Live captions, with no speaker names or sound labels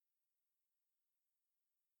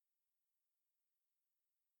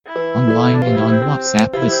Online and on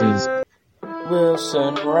WhatsApp. This is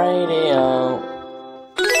Wilson Radio.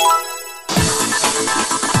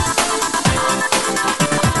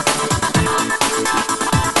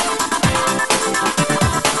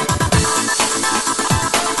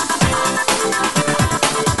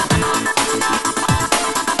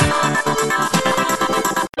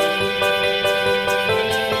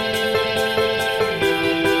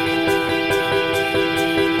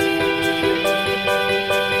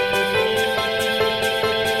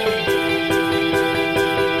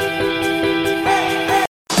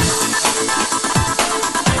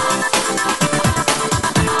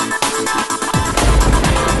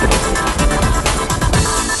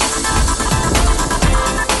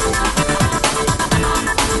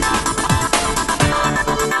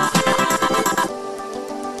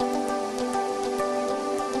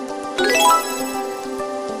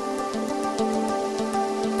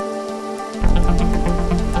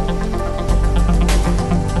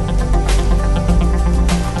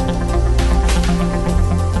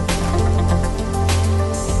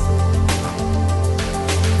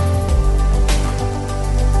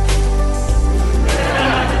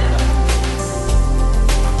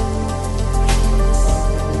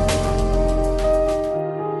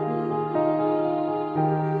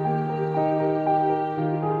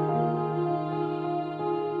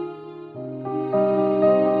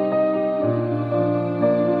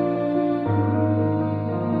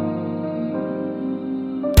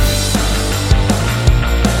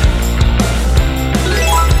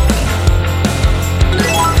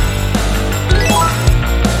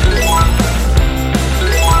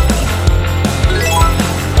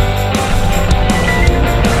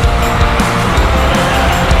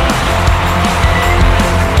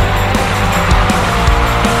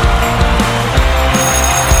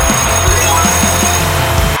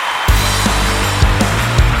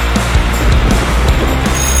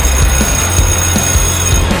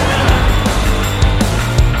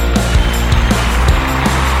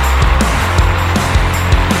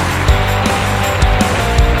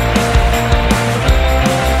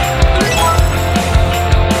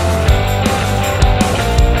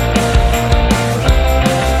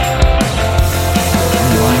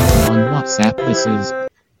 This is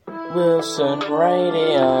Wilson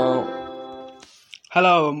Radio.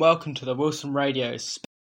 Hello and welcome to the Wilson Radio,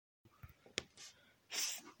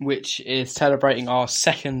 which is celebrating our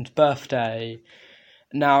second birthday.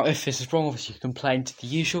 Now, if this is wrong, obviously you can complain to the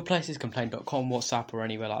usual places, complain.com, WhatsApp or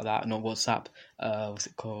anywhere like that. Not WhatsApp, what's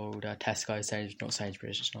it called? Tesco, not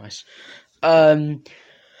Sainsbury's, it's nice.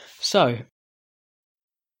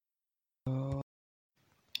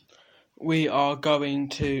 We are going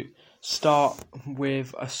to start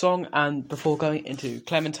with a song and before going into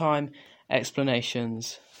Clementine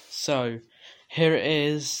explanations. So, here it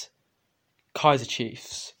is, Kaiser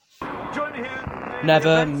Chiefs.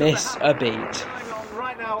 Never miss a beat.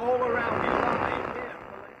 Right now, all around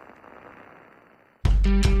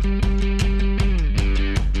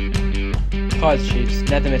you. Kaiser Chiefs,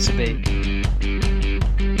 never miss a beat.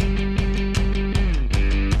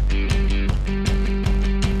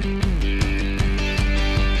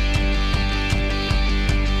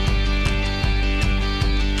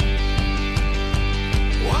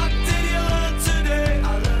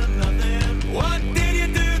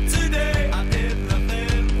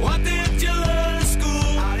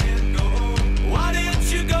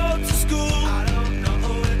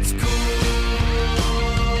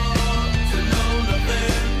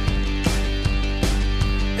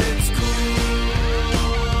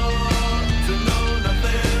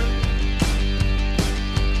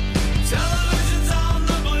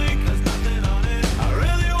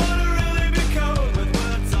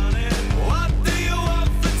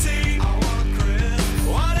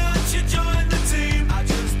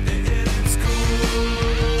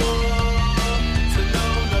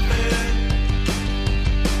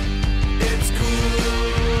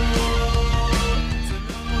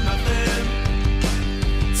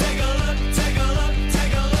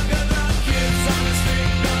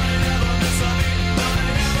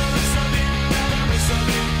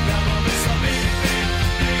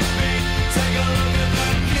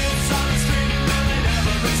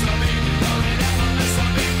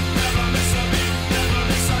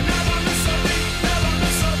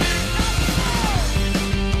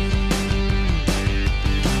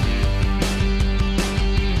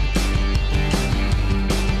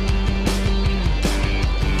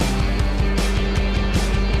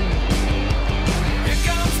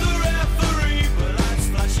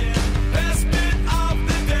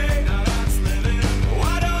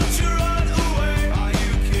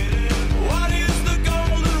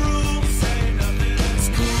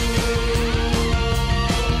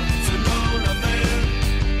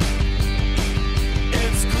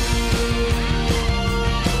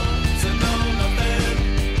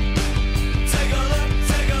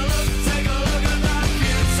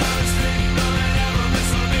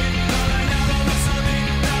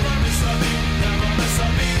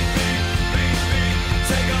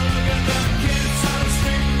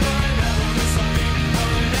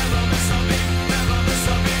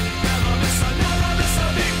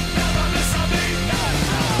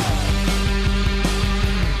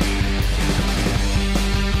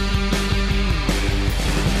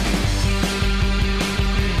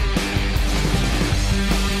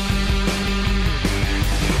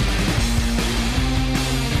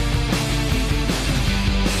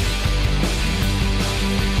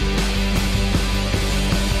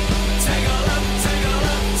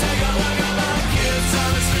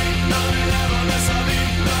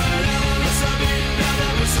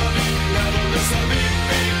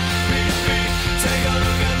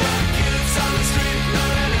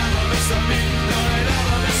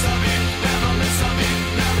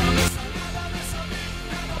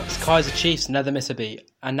 Kaiser Chiefs never miss a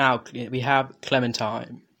beat. And now we have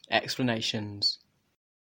Clementine explanations.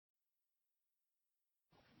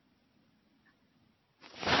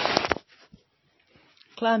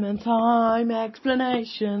 Clementine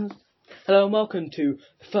explanations. Hello and welcome to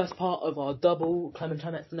the first part of our double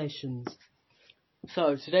Clementine explanations.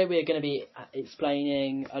 So today we are going to be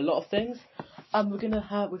explaining a lot of things.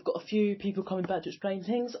 We've got a few people coming back to explain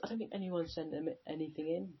things. I don't think anyone sent them anything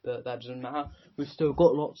in, but that doesn't matter. We've still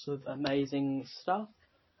got lots of amazing stuff,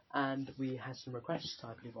 and we had some requests.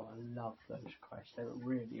 I believe I love those requests. They were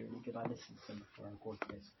really, really good. I listened to them before I recorded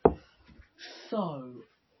this. So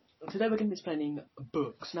today we're going to be explaining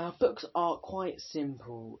books. Now, books are quite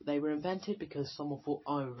simple. They were invented because someone thought,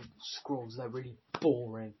 scrolls, they're really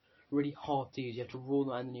boring, really hard to use. You have to roll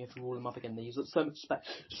them and then you have to roll them up again. They use so much space.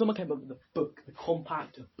 Someone came up with the book, the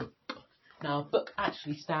compact book. Now, book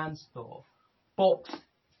actually stands for Box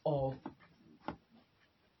of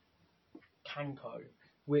Canco,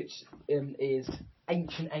 which is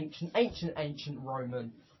ancient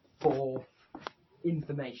Roman for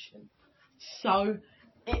information. So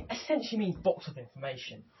it essentially means box of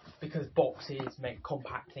information, because boxes make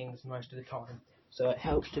compact things most of the time, so it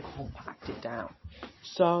helps to compact it down.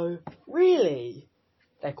 So really,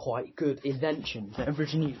 they're quite good inventions. They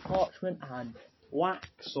originally used parchment and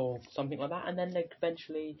wax or something like that, and then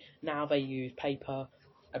now they use paper,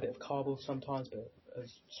 a bit of cardboard sometimes, but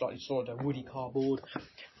slightly solid, woody cardboard,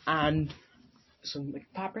 and some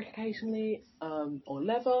fabric occasionally, or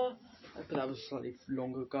leather, but that was slightly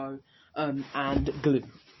long ago, and glue.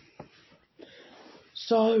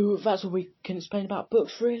 So that's all we can explain about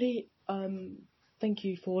books, really. Thank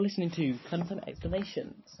you for listening to Clementine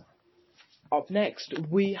Explanations. Up next,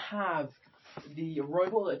 we have the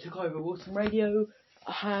robot that took over Wilson Radio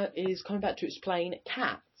is coming back to explain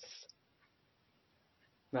cats.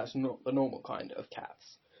 That's not the normal kind of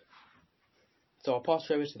cats. So I'll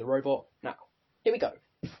pass over to the robot now. Here we go.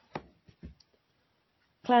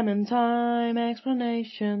 Clementine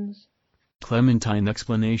Explanations. Clementine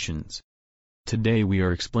Explanations. Today we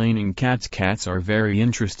are explaining cats. Cats are very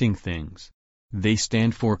interesting things. They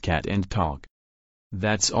stand for cat and talk.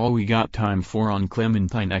 That's all we got time for on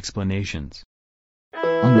Clementine Explanations.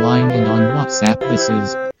 Online and on WhatsApp, this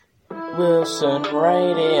is Wilson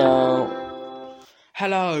Radio.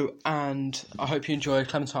 Hello, and I hope you enjoyed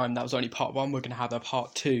Clementine. That was only part 1. We're going to have a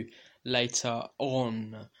part 2 later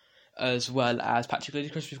on, as well as Patrick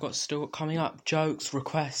Ludicrous. We've got still coming up jokes,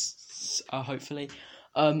 requests, hopefully,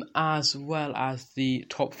 as well as the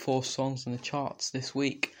top 4 songs in the charts this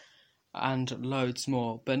week, and loads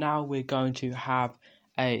more. But now we're going to have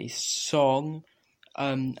a song,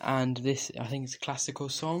 and this, I think it's a classical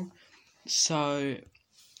song. So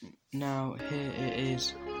now here it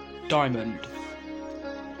is, Diamond.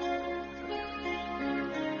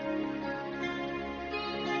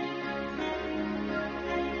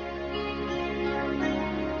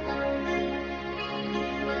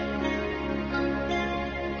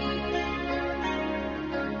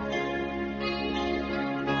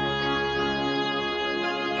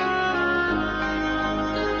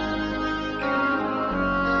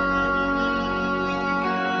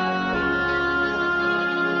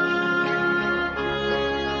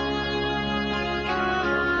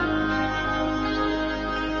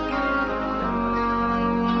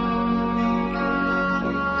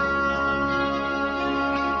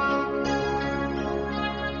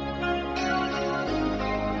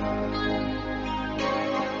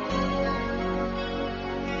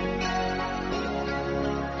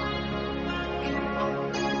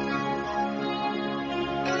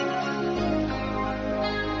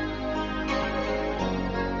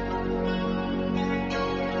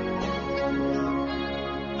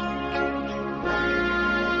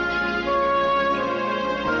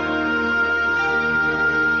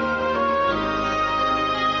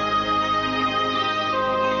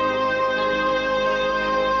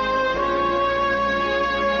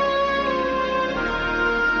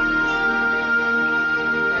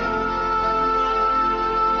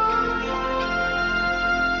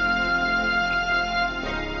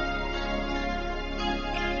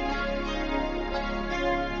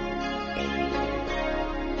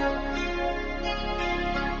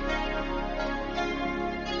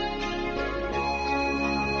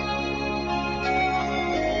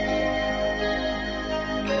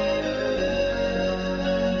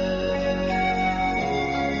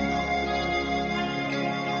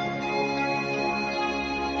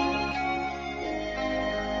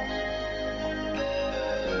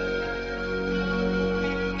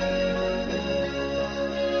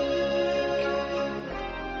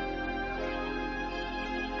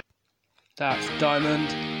 That's Diamond.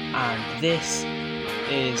 and this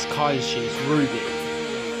is Kaiser Chiefs Ruby.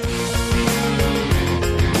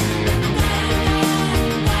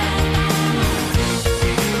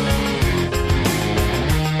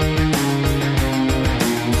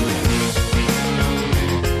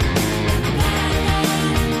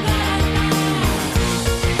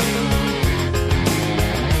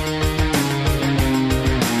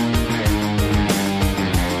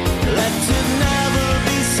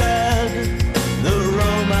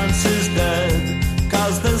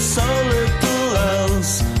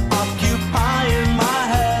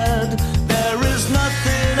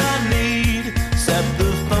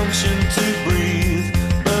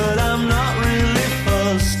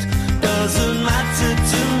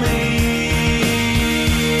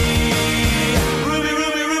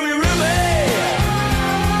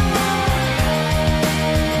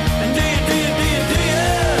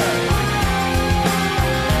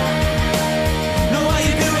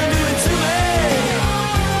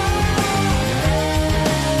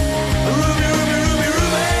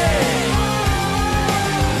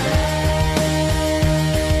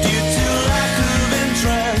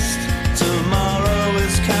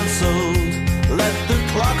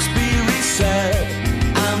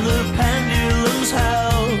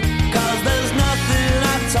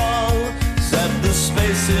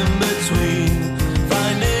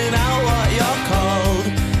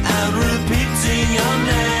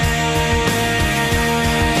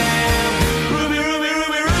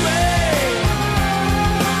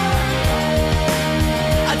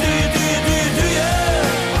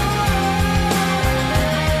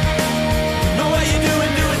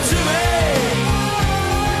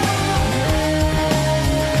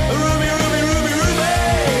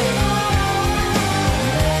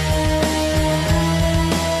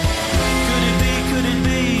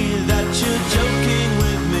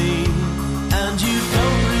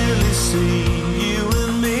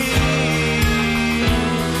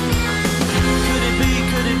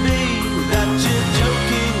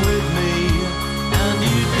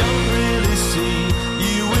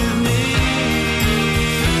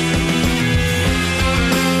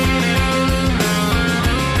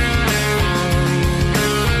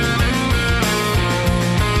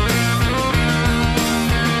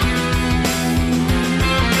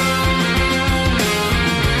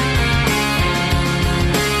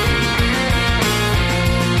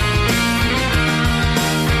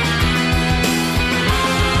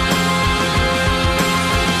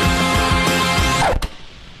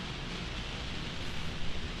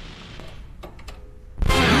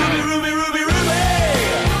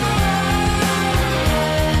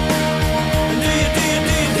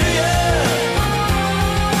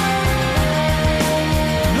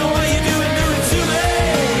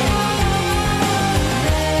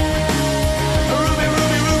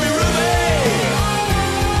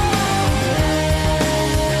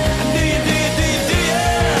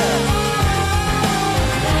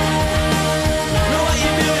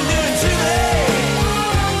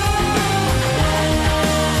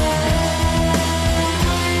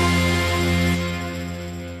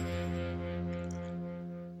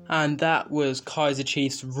 And that was Kaiser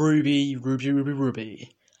Chiefs Ruby.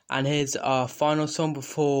 And here's our final song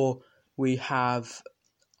before we have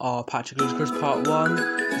our Patrick Ludacris Part 1.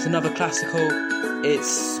 It's another classical. It's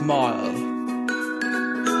Smile.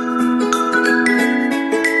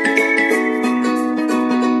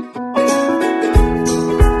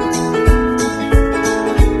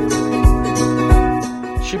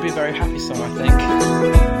 Should be a very happy song, I think.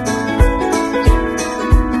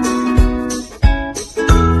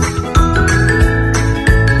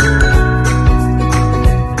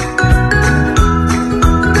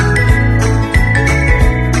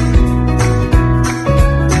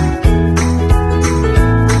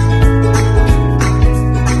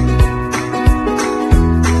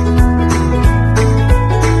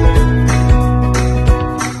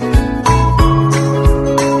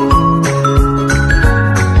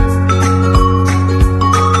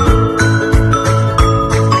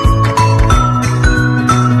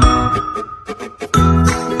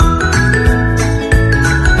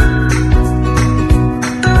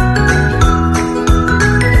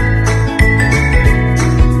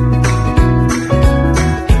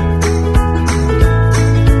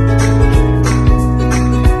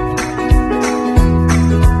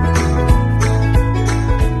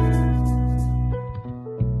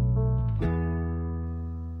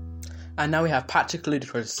 And now we have Patrick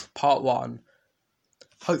Ludacris Part 1.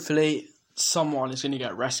 Hopefully someone is going to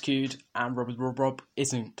get rescued and Rob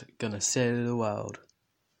isn't going to save the world.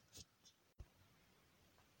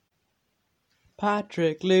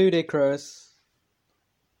 Patrick Ludacris.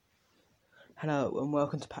 Hello and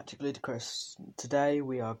welcome to Patrick Ludicrous. Today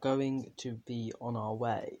we are going to be on our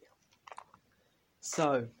way.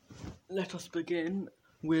 So, let us begin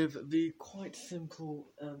with the quite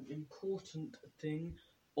simple important thing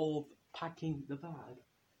of packing the bag.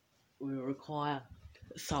 We will require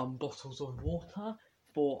some bottles of water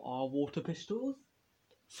for our water pistols,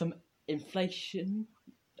 some inflation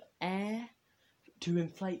air to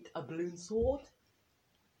inflate a balloon sword,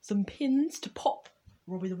 some pins to pop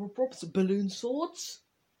Robbie the Rob's balloon swords.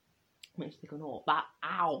 Makes me think or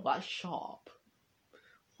not. That's sharp.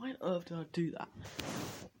 Why on earth did I do that?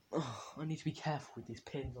 Oh, I need to be careful with these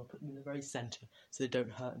pins. I'll put them in the very centre so they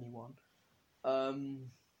don't hurt anyone.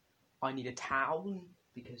 I need a towel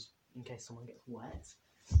because in case someone gets wet.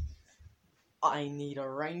 I need a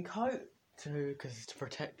raincoat to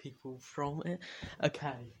protect people from it.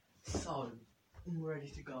 Okay, so I'm ready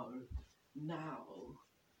to go. Now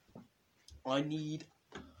I need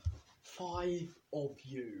 5 of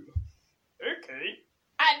you. Okay.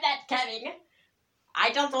 I'm not coming. I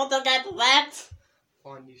don't want to get wet.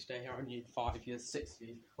 Fine, you stay here. I need 5 years, 6 of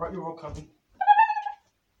you. Right, you're all coming.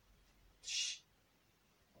 Shh.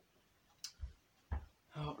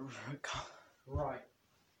 Oh, right.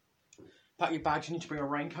 Pack your bags. You need to bring a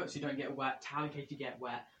raincoat so you don't get wet. Towel in case you get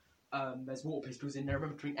wet. There's water pistols in there.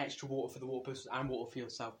 Remember to bring extra water for the water pistols and water for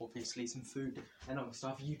yourself, obviously. Some food and other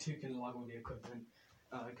stuff. You two can lie on the equipment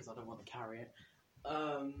because I don't want to carry it.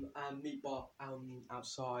 And meet Bart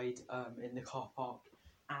outside in the car park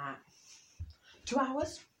at 2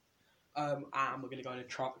 hours. And we're going to go in a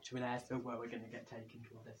truck to an airfield where we're going to get taken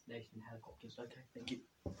to our destination in helicopters. Okay, thank you.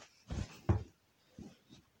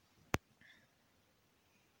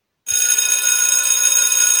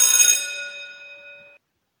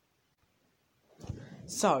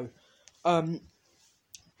 So,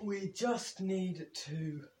 we just need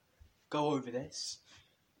to go over this.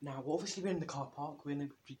 Now, obviously we're in the car park, we're going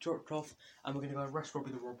to be dropped off, and we're going to go arrest Robbie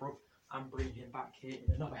the Rob and bring him back here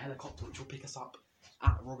in another helicopter which will pick us up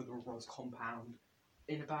at Robbie the Rob's compound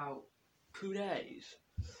in about 2 days.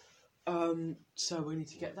 So we need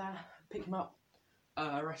to get there, pick him up,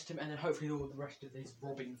 arrest him, and then hopefully all the rest of these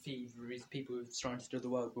robbing thieves, these people who are trying to steal the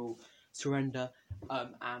world, will surrender,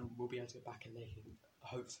 and we'll be able to go back and they can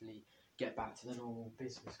hopefully get back to the normal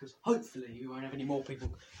business, because hopefully we won't have any more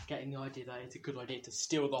people getting the idea that it's a good idea to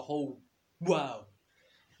steal the whole world.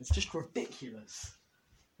 It's just ridiculous.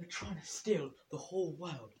 They're trying to steal the whole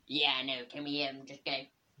world. Yeah, no, can we just go?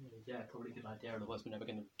 Yeah, probably a good idea, otherwise we're never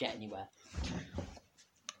going to get anywhere.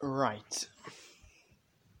 Right.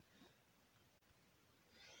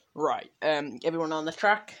 Right, everyone on the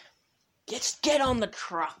truck? Just get on the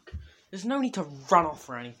truck. There's no need to run off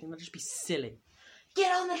or anything, that'll just be silly. Get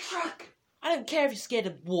on the truck! I don't care if you're scared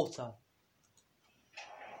of water.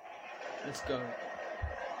 Let's go.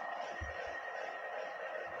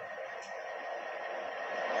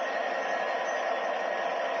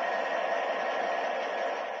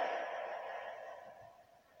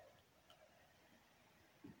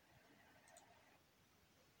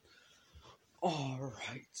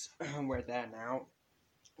 Alright, we're there now.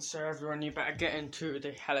 So everyone, you better get into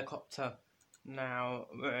the helicopter now.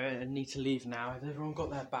 Need to leave now. Has everyone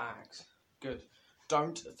got their bags? Good.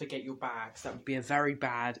 Don't forget your bags. That would be a very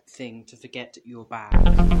bad thing to forget your bags.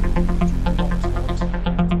 Okay?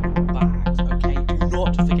 Do not forget your bags.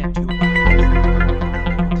 Don't forget your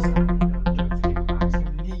bags.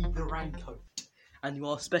 You need the raincoat. And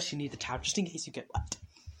you especially need the towel, just in case you get wet.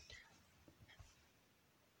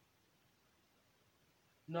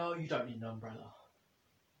 No, you don't need an umbrella.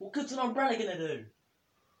 What good's an umbrella gonna do?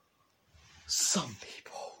 Some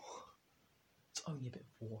people. It's only a bit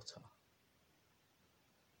of water.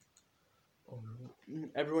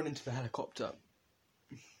 Everyone into the helicopter.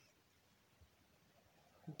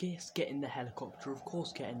 Yes, get in the helicopter. Of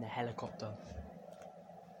course, get in the helicopter.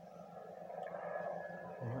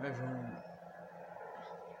 Alright, everyone.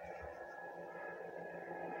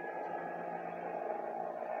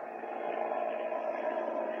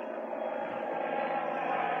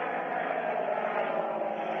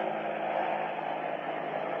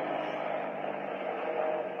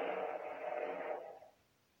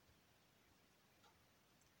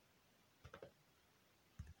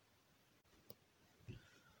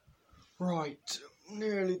 Right,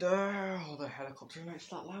 nearly there. Oh, the helicopter makes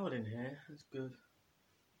that loud in here. That's good.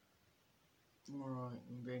 Alright,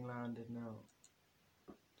 I'm being landed now.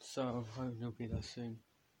 So, I hope you'll be there soon.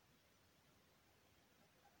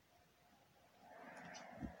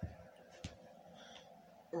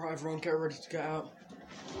 Alright, everyone, get ready to get out.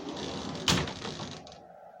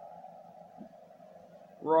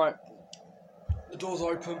 Right, the door's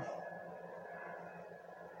open.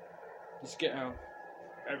 Just get out.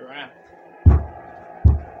 Everywhere.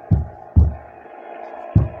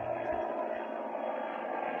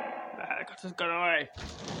 Just go away.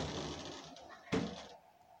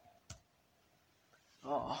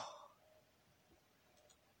 Oh.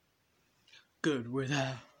 Good, we're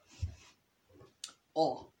there.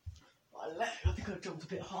 Oh. I think I jumped a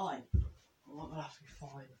bit high. Oh, that'll have to be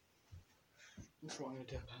fine. That's what I'm going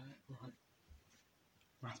to do about it. Right.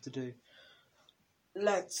 We'll have to do.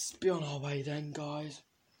 Let's be on our way then, guys.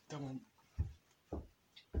 Come on.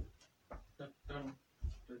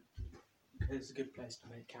 It's a good place to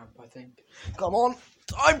make camp, I think. Come on,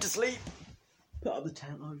 time to sleep. Put up the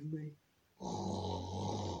tent over me.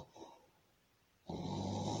 Oh,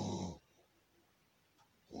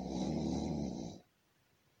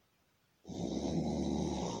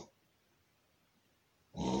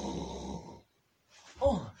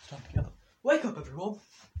 it's time to get up. Wake up, everyone.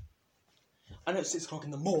 I know it's 6 o'clock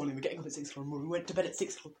in the morning. We're getting up at 6 o'clock in the morning. We went to bed at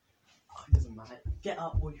 6 o'clock. Oh, it doesn't matter. Get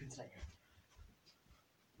up or you can stay here.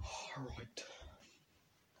 Alright.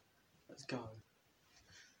 Let's go.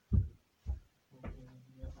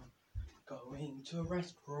 Going to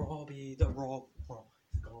arrest Robbie the Rob.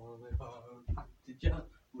 He's gonna go back to jail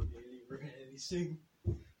really, really soon.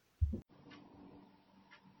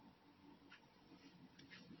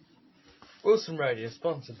 Wilson Radio is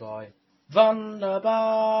sponsored by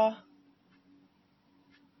Wunderbar.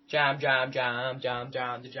 Jam, jam, jam, jam,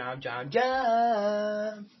 jam, jam, jam,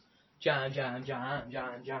 jam. Jam, jam, jam,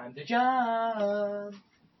 jam, jam, the jam.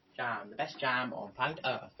 Jam, the best jam on planet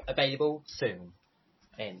Earth. Available soon.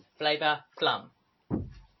 In flavour plum.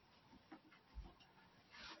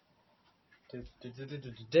 I'm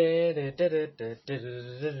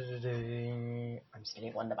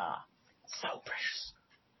stealing Wunderbar. So precious.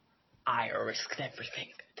 I risked everything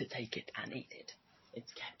to take it and eat it.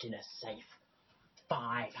 It's kept in a safe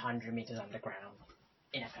 500 metres underground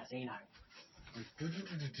in a casino. Woo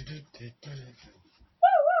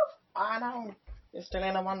woo! I know. You're still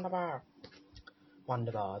in a Wunderbar.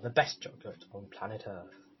 Wunderbar, the best chocolate on planet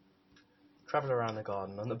Earth. Travel around the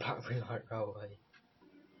garden on the Blackberry Light Railway.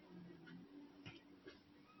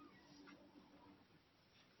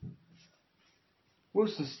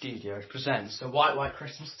 Wilson Studios presents The White White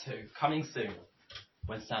Christmas 2, coming soon.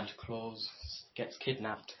 When Santa Claus gets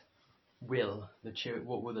kidnapped, what will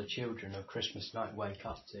the children of Christmas night wake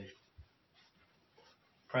up to?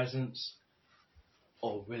 Presents,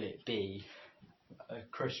 or will it be a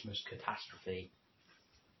Christmas catastrophe?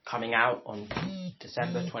 Coming out on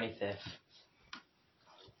December 25th.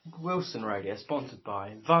 Wilson Radio, sponsored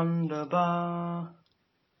by Wunderbar.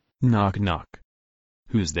 Knock knock.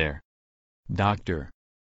 Who's there? Doctor.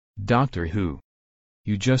 Doctor Who?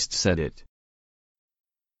 You just said it.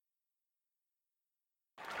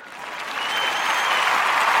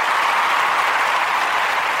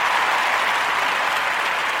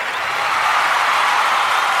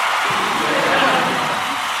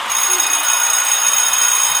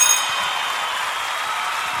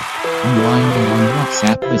 Online and on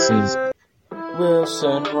WhatsApp, this is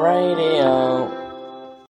Wilson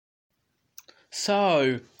Radio.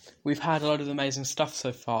 So, we've had a lot of amazing stuff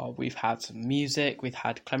so far. We've had some music, we've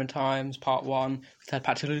had Clementine's Part 1, we've had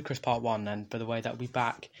Patrick Ludacris Part 1, and by the way, that'll be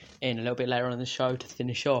back in a little bit later on in the show to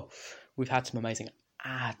finish off. We've had some amazing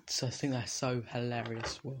ads. I think they're so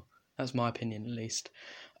hilarious. Well, that's my opinion at least.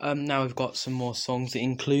 Now we've got some more songs,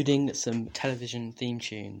 including some television theme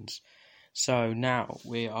tunes. So now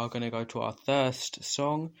we are going to go to our first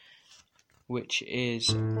song, which is,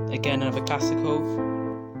 again, another classical.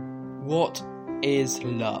 What is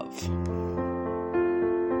Love?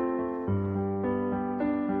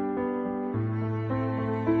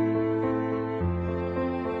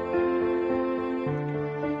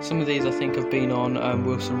 Some of these I think have been on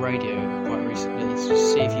Wilson Radio quite recently. Let's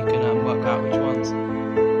just see if you can work out which ones.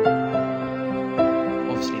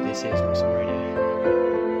 Obviously this is Wilson Radio.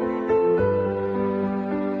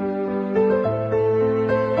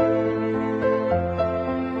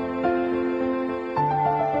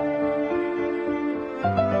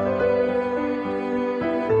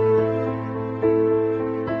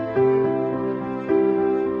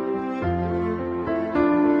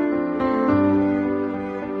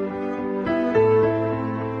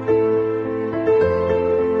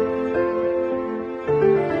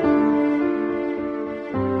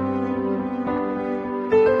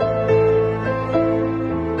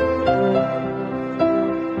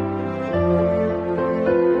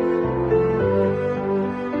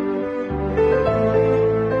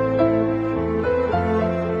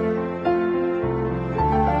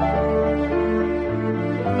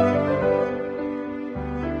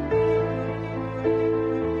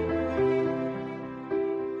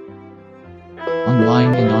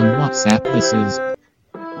 WhatsApp. This is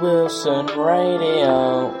Wilson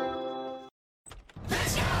Radio.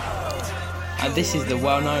 And this is the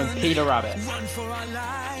well-known Peter Rabbit. Run for our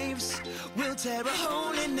lives. We'll tear a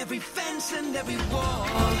hole in every fence and every wall.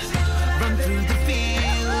 Run through the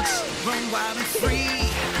fields, run wild and free,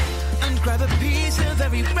 and grab a piece of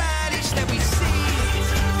every radish that we see.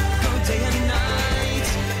 Go day and night,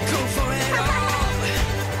 go for it all.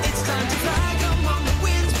 It's time to fly, come on, the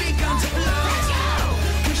wind's begun to blow.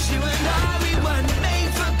 'Cause you and I, we weren't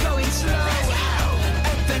made for going slow.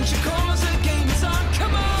 Adventure calls, the game is on,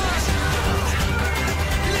 come on.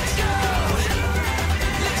 Let's go,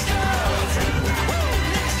 let's go, woo,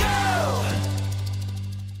 let's go.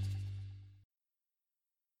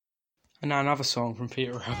 And now another song from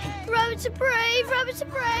Peter Rabbit. Rabbits are brave, rabbits are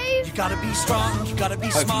brave. You gotta be strong, you gotta be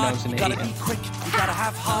Hope you smart, know you it's gotta an be quick, you gotta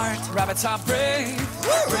have heart. Rabbits are brave,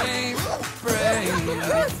 brave, brave. You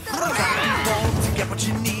gotta be bold to get what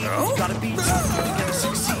you need. You gotta be tough if you're gonna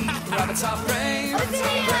succeed. Rabbits are brave,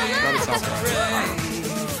 brave, Rabbits are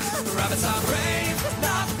brave. Rabbits are brave,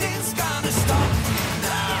 nothing's gonna stop me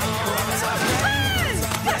now. Rabbits are brave,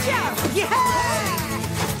 brave,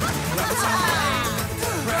 brave. Rabbits are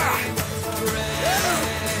brave, brave.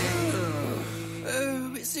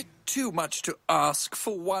 Oh, is it too much to ask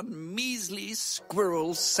for one measly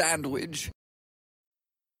squirrel sandwich?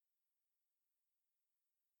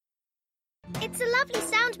 It's a lovely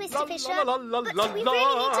sound, Mr. Fisher. la, la, but la, we la.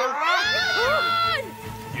 really need to run!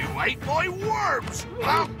 You ate my worms!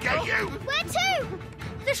 I'll get you! Where to?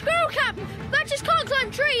 The squirrel camp! Badgers can't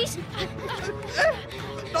climb trees!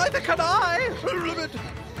 Neither can I!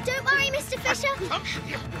 Don't worry, Mr. Fisher.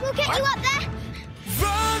 We'll get you up there.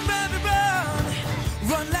 Run, rabbit, run!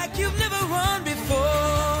 Run like you've never run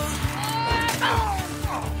before.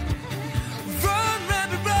 Run,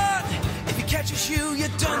 rabbit, run! If you catch a shoe,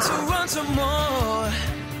 you're done, so run some more.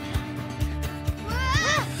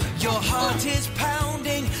 Your heart is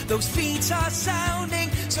pounding, those feet are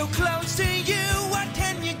sounding so close to you. What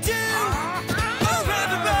can you do? Oh,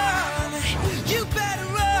 rabbit, run! You better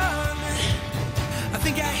run! I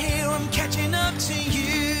think I hear 'em catching up to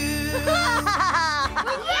you.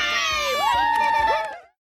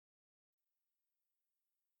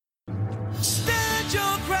 Stand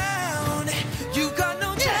your ground. You got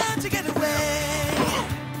no time to get away.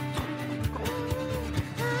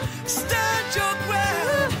 Stand your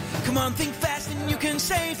ground. Come on, think fast and you can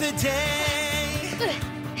save the day.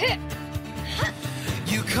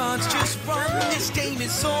 You can't just run. This game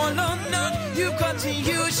is all or none. You've got to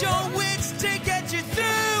use your wits to get you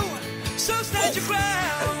through. So stand your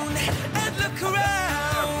ground and look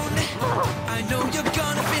around. I know you're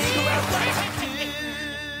gonna figure out what to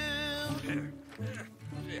do.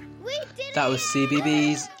 We did That it. was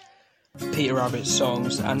CBBS, Peter Rabbit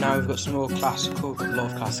songs, and now we've got some more classical. We've got a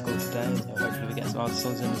lot of classical today, so hopefully we get some other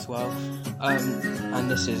songs in as well. And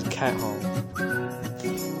this is Cat Hole.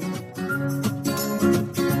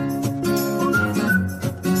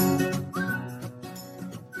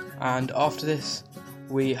 And after this,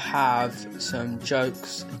 we have some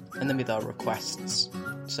jokes, and then with our requests.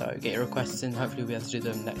 So get your requests in, hopefully we'll be able to do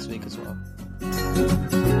them next week as well.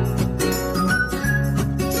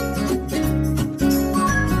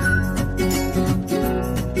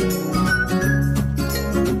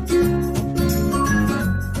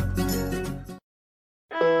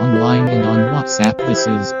 online and on WhatsApp. This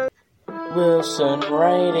is Wilson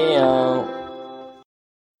Radio.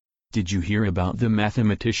 Did you hear about the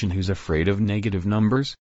mathematician who's afraid of negative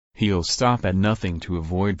numbers? He'll stop at nothing to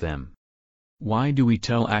avoid them. Why do we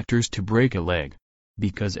tell actors to break a leg?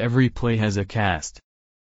 Because every play has a cast.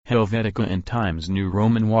 Helvetica and Times New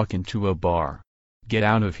Roman walk into a bar. "Get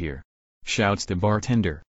out of here!" shouts the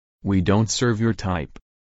bartender. "We don't serve your type."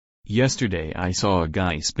 Yesterday I saw a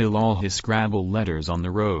guy spill all his Scrabble letters on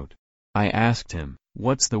the road. I asked him,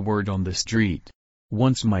 "What's the word on the street?"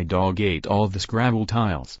 Once my dog ate all the Scrabble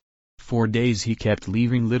tiles. 4 days he kept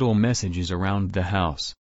leaving little messages around the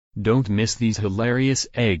house. Don't miss these hilarious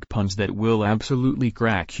egg puns that will absolutely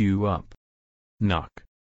crack you up. Knock.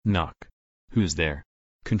 Knock. Who's there?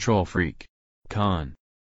 Control freak. Con.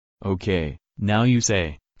 Okay, now you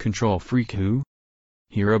say, control freak who?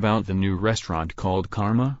 Hear about the new restaurant called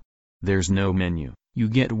Karma? There's no menu, you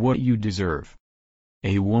get what you deserve.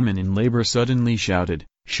 A woman in labor suddenly shouted,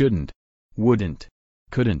 "Shouldn't. Wouldn't.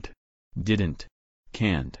 Couldn't. Didn't.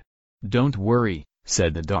 Can't." "Don't worry,"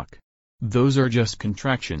 said the duck. "Those are just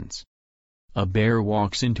contractions." A bear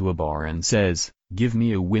walks into a bar and says, "Give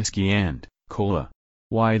me a whiskey and cola."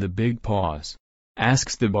 "Why the big pause?"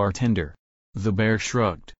 asks the bartender. The bear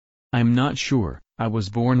shrugged. "I'm not sure, I was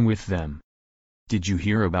born with them." Did you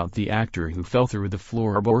hear about the actor who fell through the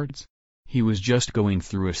floorboards? He was just going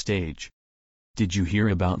through a stage. Did you hear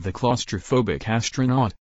about the claustrophobic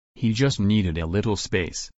astronaut? He just needed a little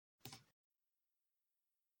space.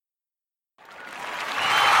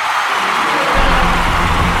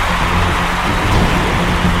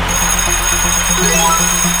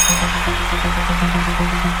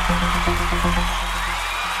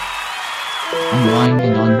 Online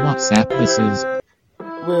and on WhatsApp, this is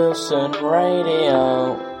Wilson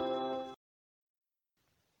Radio.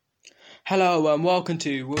 Hello and welcome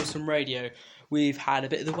to Wilson Radio. We've had a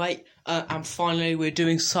bit of the wait, and finally we're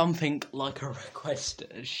doing something like a request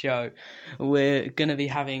show. We're going to be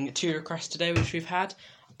having 2 requests today, which we've had.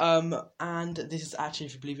 And this is actually,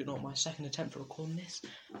 if you believe it or not, my second attempt at recording this,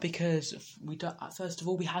 because first of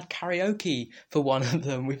all we had karaoke for one of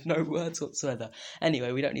them with no words whatsoever.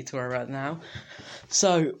 Anyway, we don't need to worry about that now.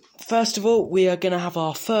 So, first of all, we are going to have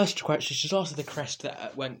our first request, which is after the request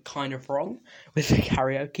that went kind of wrong with the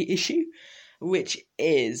karaoke issue, which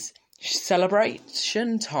is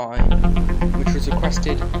Celebration Time, which was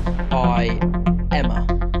requested by Emma.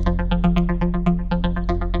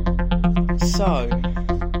 So,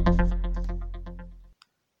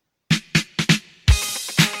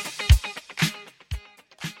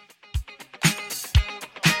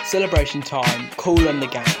 Celebration Time, Kool and the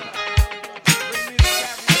Gang.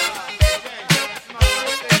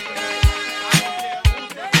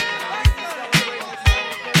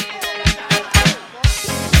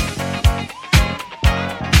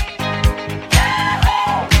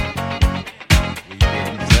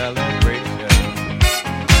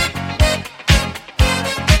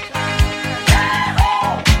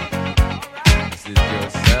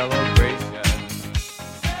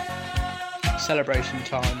 Celebration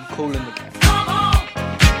Time, Kool and the Gang. Come on,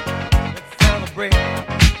 let's celebrate.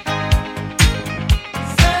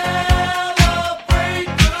 Celebrate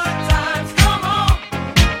good times. Come on,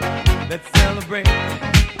 let's celebrate.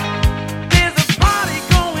 There's a party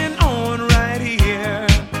going on right here,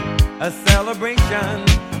 a celebration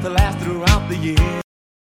to last throughout the year.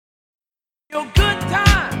 Your good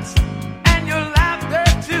times and your laughter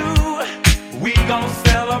too. We gon'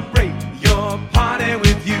 celebrate your party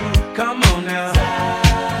with you. Come on now.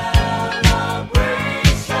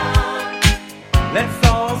 Celebration. Let's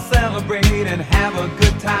all celebrate and have a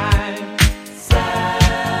good time. Celebration.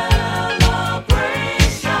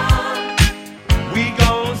 We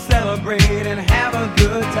gon' celebrate and have a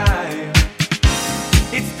good time.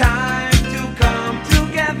 It's time to come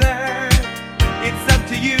together. It's up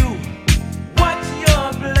to you. What's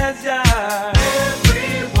your pleasure?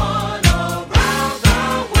 Everyone around the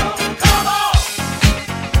world, come on!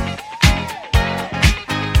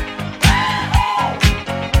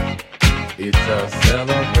 It's a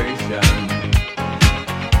celebration.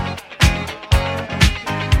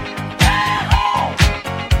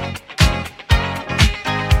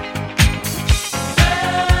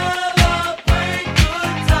 Celebrate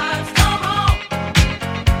good times, come on!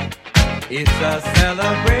 It's a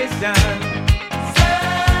celebration.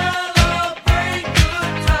 Celebrate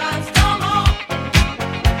good times, come on!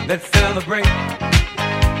 Let's celebrate.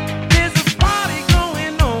 There's a party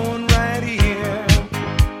going on right here,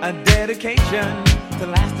 a dedication to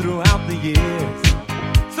last throughout the years.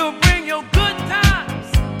 So bring your good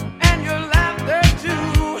times and your laughter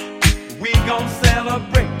too. We gon'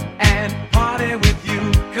 celebrate and party with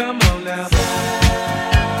you. Come on now.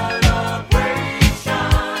 Celebration.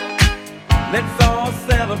 Let's all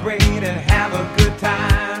celebrate and have a good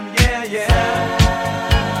time. Yeah, yeah.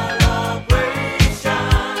 Celebration.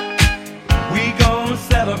 We gon'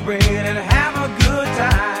 celebrate and have a good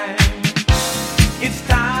time. It's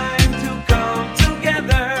time to come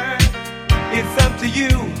together. It's up to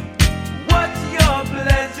you. What's your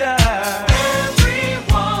pleasure?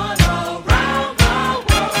 Everyone around the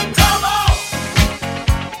world, come on!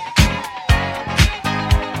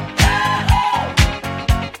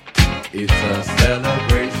 It's a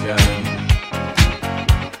celebration.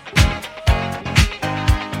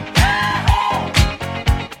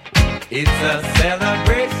 It's a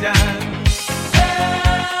celebration.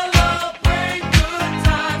 Celebrate good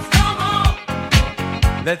times, come on.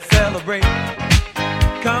 Let's celebrate.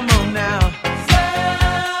 Come on now.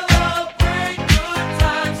 Celebrate good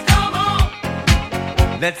times, come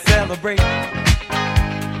on. Let's celebrate.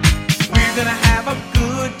 We're gonna have a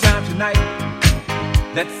good time tonight.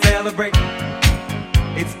 Let's celebrate.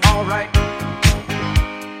 It's alright.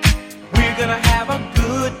 We're gonna have a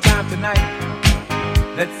good time tonight.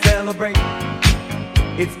 Let's celebrate.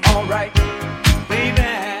 It's alright, baby.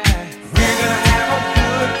 We're gonna have a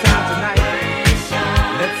good time tonight.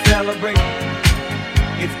 Let's celebrate.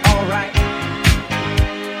 It's alright.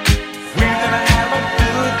 We're gonna have a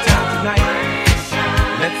good time tonight.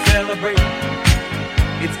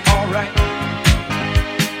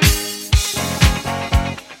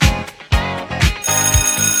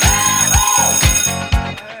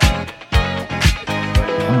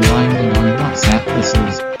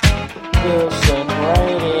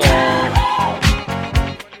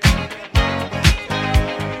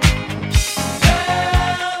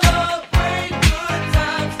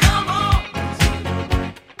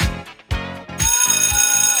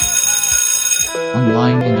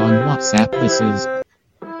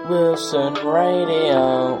 Wilson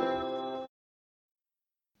Radio.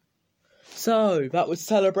 So, that was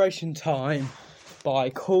Celebration Time by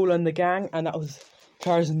Kool and the Gang, and that was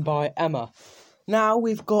chosen by Emma. Now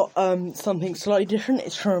we've got something slightly different.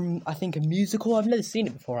 It's from, I think, a musical. I've never seen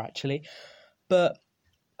it before, actually, but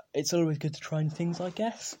it's always good to try new things, I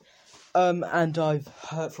guess. And I've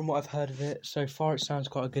heard, from what I've heard of it so far, it sounds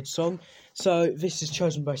quite a good song. So this is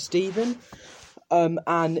chosen by Stephen,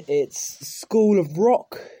 and it's School of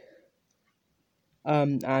Rock,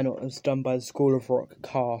 and it was done by the School of Rock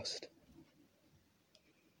cast.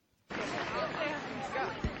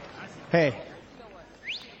 Hey,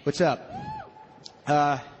 what's up?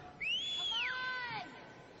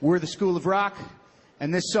 We're the School of Rock,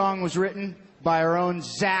 and this song was written by our own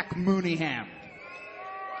Zach Mooneyham.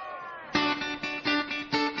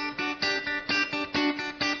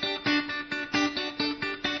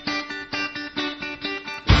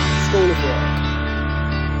 School of Rock.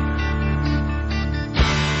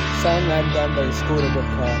 Sung and done by the School of Rock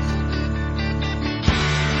cast.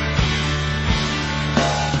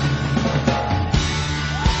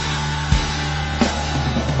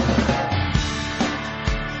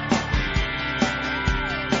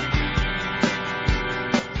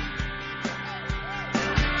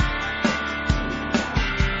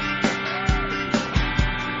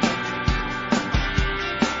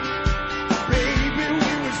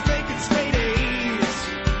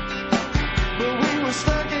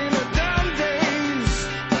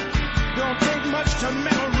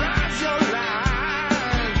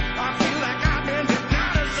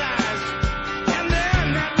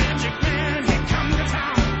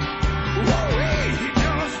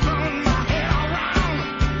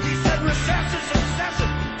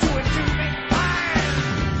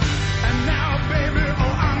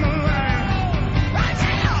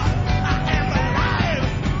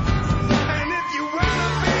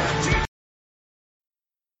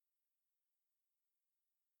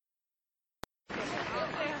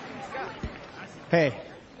 Hey,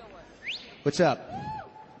 what's up?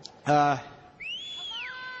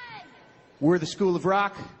 We're the School of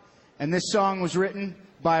Rock, and this song was written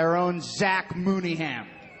by our own Zach Mooneyham.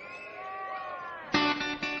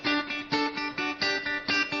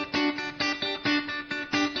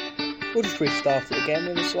 We'll just restart it again.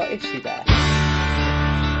 There was a slight issue there. So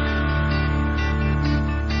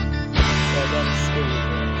then, School of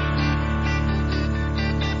Rock.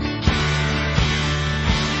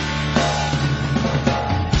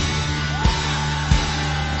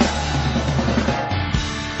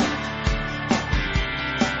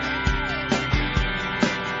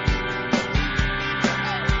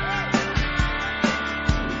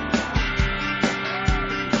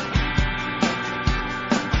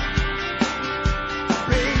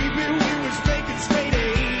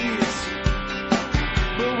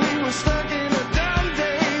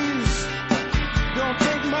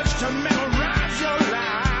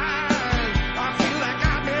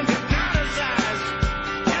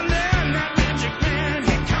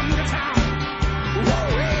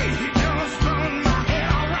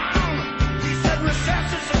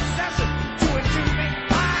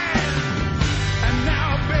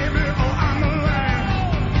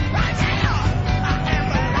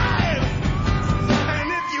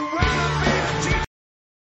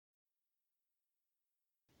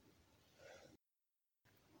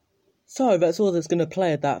 So that's all that's going to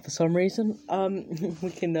play at that for some reason.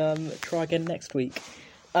 We can try again next week.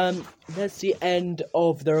 That's the end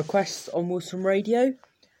of the requests on Wilson Radio.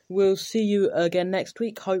 We'll see you again next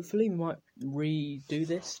week. Hopefully, we might redo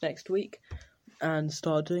this next week and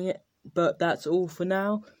start doing it. But that's all for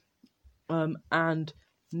now. And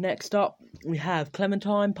next up, we have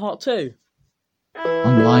Clementine Part 2.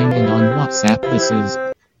 Online and on WhatsApp, this is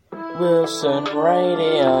Wilson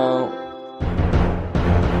Radio.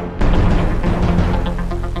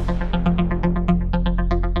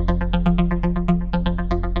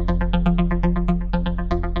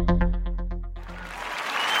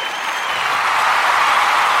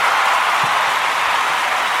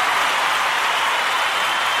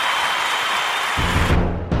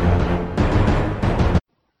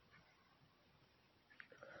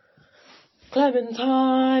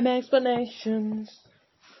 Clementine explanations.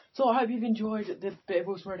 So I hope you've enjoyed the bit of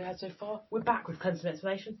Wilson Radio had so far. We're back with Clementine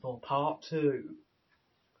explanation for part 2.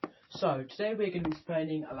 So today we're going to be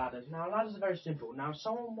explaining Aladdin. Now Aladdin's very simple. Now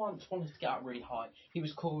someone once wanted to get up really high. He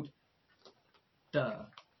was called Durr.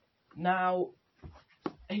 Now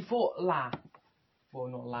he thought well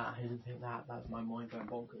not La, he didn't think that was my mind going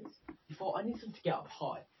bonkers. He thought I need something to get up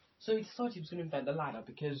high. So he decided he was going to invent the ladder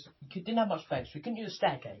because he didn't have much space, so he couldn't use a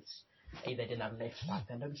staircase. They didn't have lifts back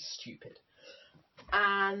then, don't be stupid.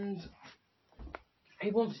 And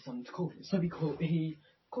he wanted something to call it, so he called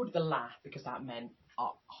it the laugh because that meant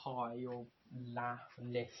up high or laugh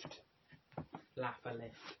lift.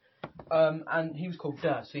 And he was called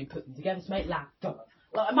Duh, so he put them together to make laugh Duh.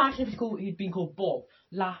 Like, imagine if he'd been called Bob,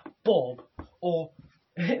 laugh Bob, or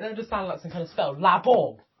it just sounded like some kind of spell, La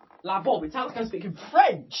Bob. It sounds like I'm speaking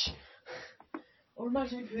French. Or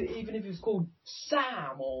imagine even if he was called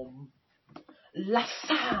Sam or La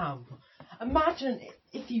Sam. Imagine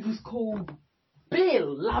if he was called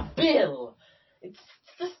Bill, La Bill. It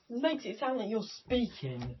just makes it sound like you're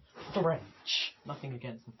speaking French. Nothing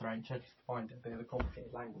against the French, I just find it a bit of a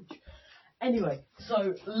complicated language. Anyway,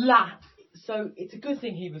 so it's a good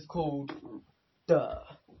thing he was called Duh.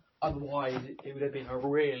 Otherwise, it would have been a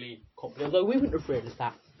really complicated. Although we wouldn't have realised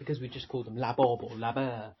that because we just called them La Bob or La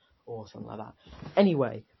Bear or something like that.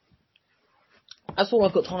 Anyway, that's all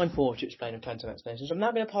I've got time for to explain in Clementine explanations. I'm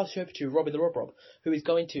now going to pass you over to Robbie the Rob, who is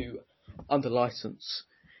going to, under licence,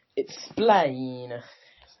 explain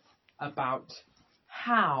about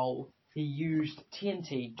how he used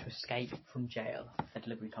TNT to escape from jail, a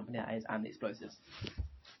delivery company that is, and the explosives.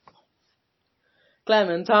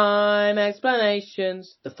 Clementine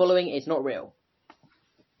explanations. The following is not real.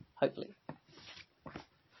 Hopefully.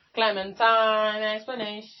 Clementine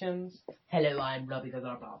explanations. Hello, I'm Robbie the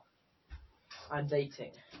Rob. I'm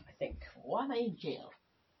dating, I think. Why am I in jail?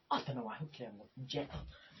 I don't know why. Hopefully I'm not in jail.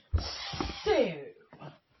 So,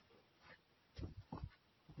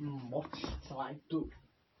 what shall I do?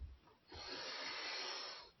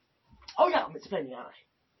 Oh yeah, I'm explaining, aren't I?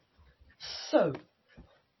 So,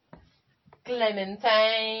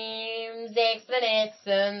 Clementine's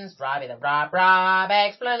explanations. Robbie the Rob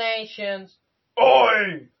explanations.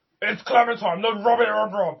 Oi! It's Clementine, not Robbie the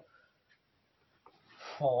Rob.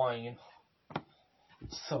 Fine.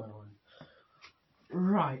 So annoying.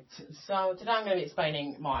 Right, so today I'm going to be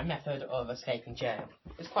explaining my method of escaping jail.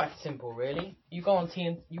 It's quite simple, really. You go on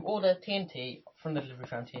you order TNT from the delivery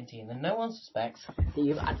firm TNT, and then no one suspects that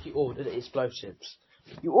you've actually ordered explosives.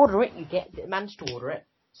 You order it, manage to order it.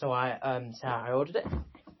 So I ordered it.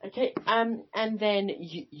 Okay, and then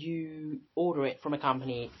you order it from a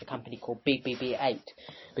company called BBB8,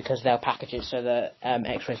 because they'll package it so that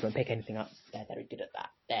X-rays won't pick anything up. They're very good at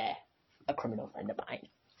that. They're a criminal friend of mine.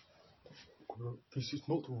 This is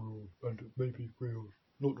not real, and it may be real,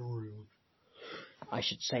 not real. I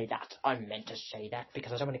should say that. I meant to say that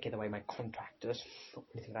because I don't want to give away my contractors or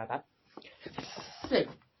anything like that. So,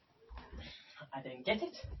 I then get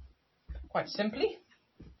it. Quite simply,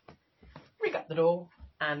 rig up the door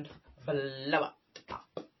and blow it up.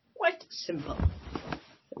 Quite simple.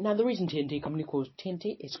 Now, the reason TNT company calls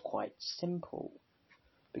TNT is quite simple.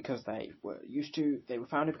 Because they were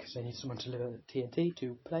founded because they needed someone to deliver TNT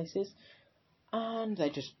to places. And they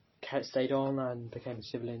just stayed on and became a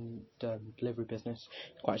civilian delivery business.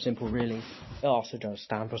 Quite simple, really. It also does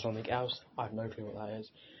stand for something else. I have no clue what that is.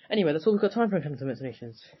 Anyway, that's all we've got time for in terms of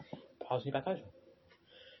explanations. Passing you back over.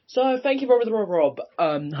 So, thank you, Robbie the Rob.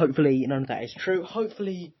 Hopefully none of that is true.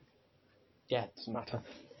 Hopefully, yeah, it doesn't matter.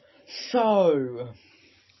 So,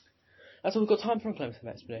 that's all we've got time for in terms of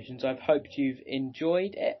explanations. I've hoped you've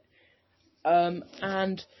enjoyed it.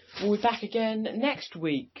 And we'll be back again next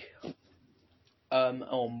week.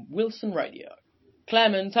 On Wilson Radio.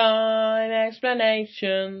 Clementine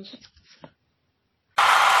explanations.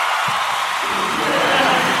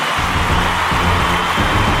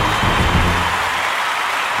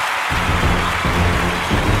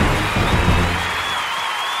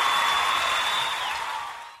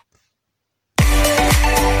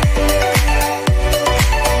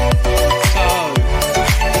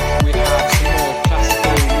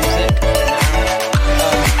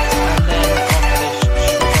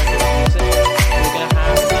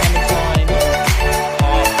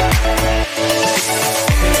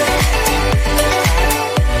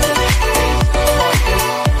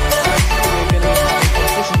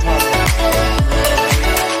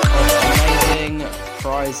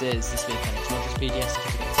 This weekend, it's not just PDS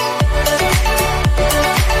certificates.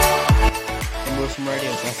 And Wilson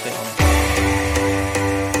Radio's left it on.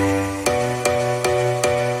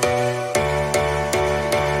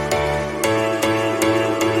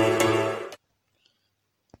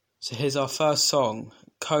 So here's our first song,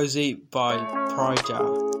 Cozy by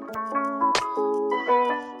Pryja.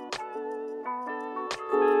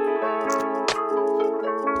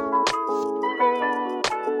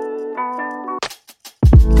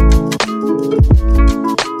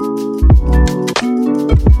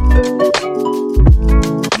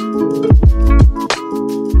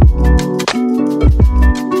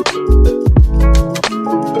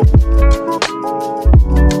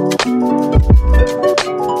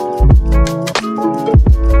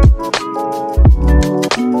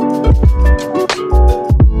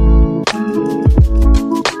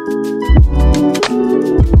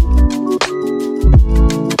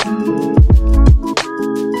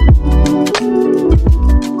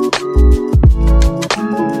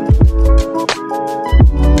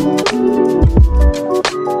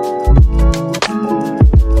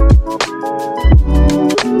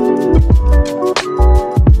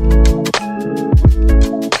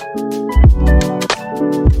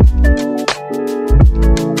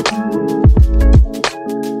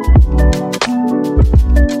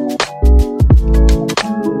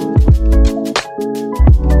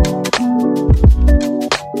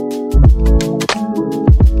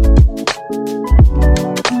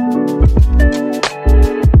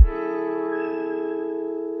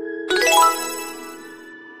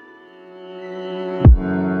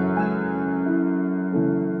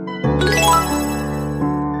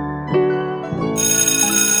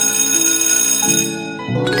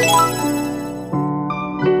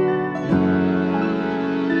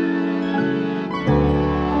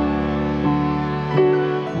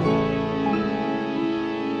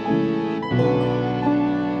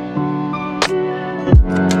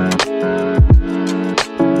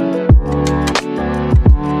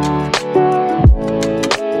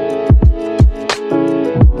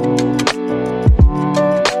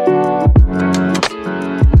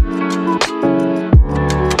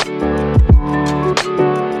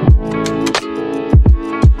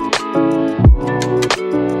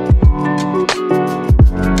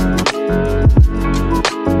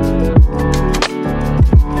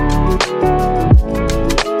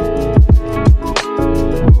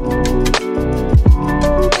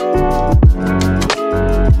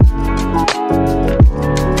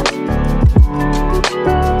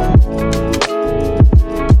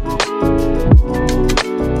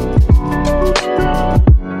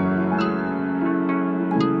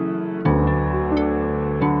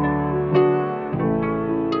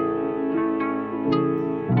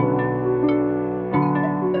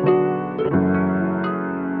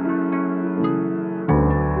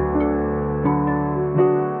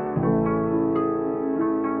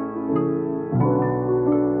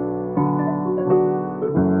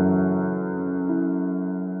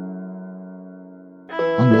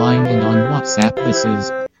 This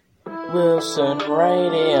is Wilson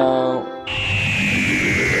Radio. And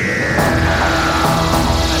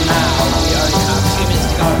now we only have 2 minutes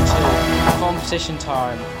to go to competition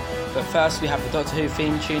time. But first we have the Doctor Who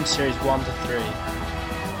theme tune, series 1 to 3.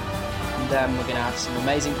 And then we're going to have some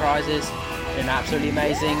amazing prizes in absolutely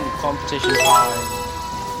amazing competition time.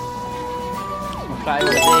 We'll play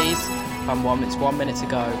one of these, and it's 1 minute to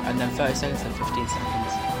go, and then 30 seconds and 15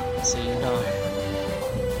 seconds. So you know.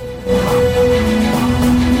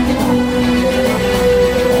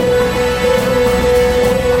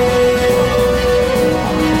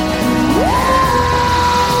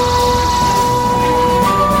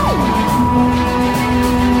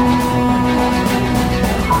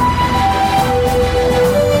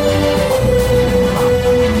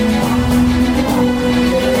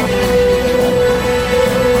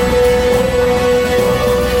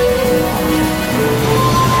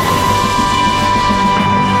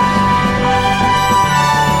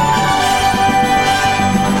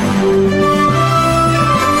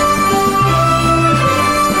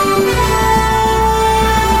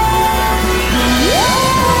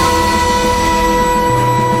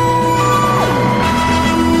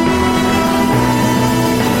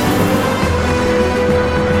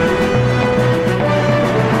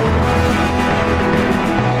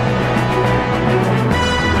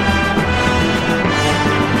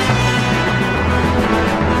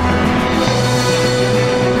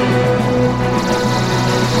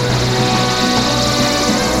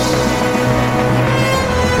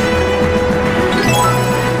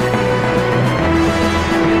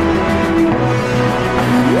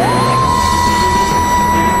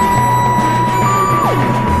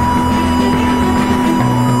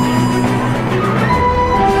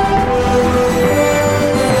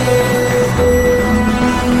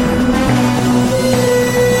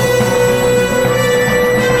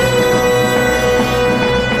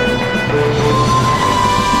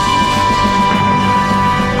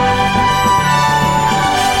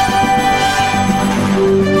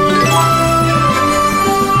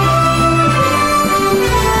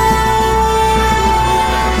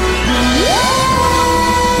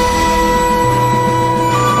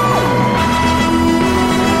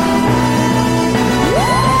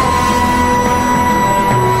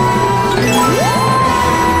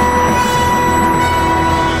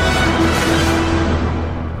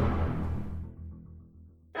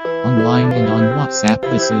 online and on WhatsApp.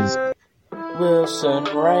 This is Wilson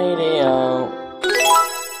Radio.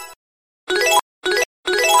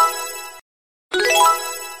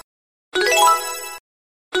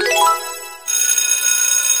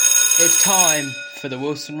 It's time for the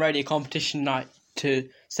Wilson Radio competition night to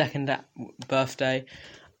second birthday,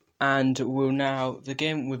 and we'll now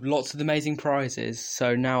begin with lots of amazing prizes.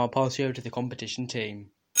 So now I'll pass you over to the competition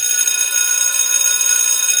team.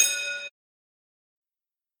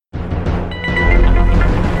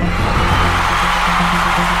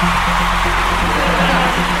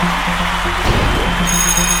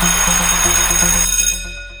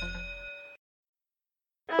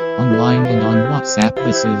 online and on WhatsApp.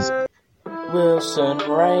 This is Wilson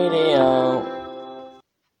Radio.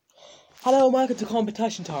 Hello and welcome to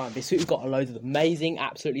competition time. This week we've got a load of amazing,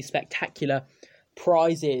 absolutely spectacular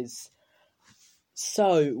prizes.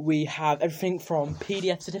 So we have everything from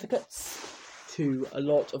PDF certificates to a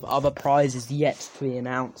lot of other prizes yet to be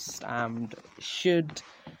announced and should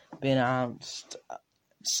be announced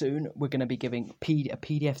soon. We're going to be giving a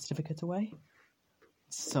PDF certificate away.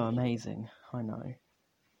 So amazing, I know.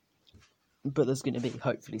 But there's going to be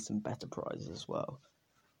hopefully some better prizes as well.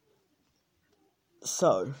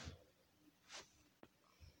 So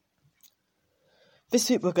this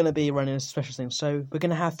week we're going to be running a special thing. So we're going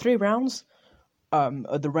to have 3 rounds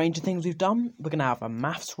of the range of things we've done. We're going to have a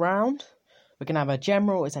maths round. We're going to have a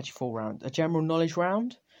general, it's actually 4 rounds, a general knowledge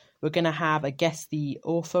round. We're going to have a guess the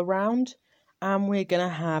author round. And we're going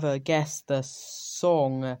to have a guess the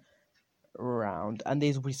song round. And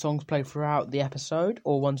these will be songs played throughout the episode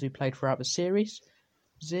or ones we played throughout the series.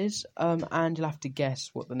 And you'll have to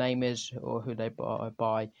guess what the name is or who they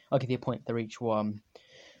by. I'll give you a point for each one.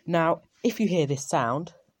 Now, if you hear this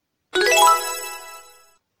sound,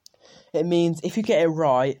 it means if you get it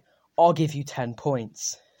right, I'll give you 10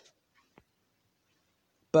 points.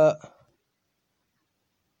 But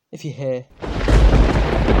if you hear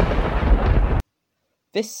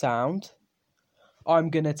this sound, I'm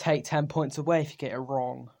going to take 10 points away if you get it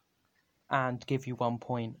wrong and give you 1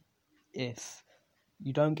 point if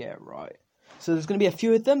you don't get it right. So there's going to be a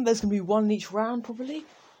few of them. There's going to be 1 in each round probably.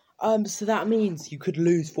 So that means you could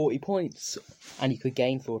lose 40 points and you could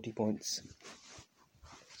gain 40 points.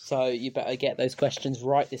 So you better get those questions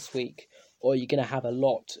right this week or you're going to have a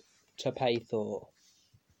lot to pay for.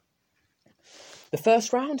 The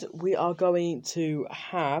first round, we are going to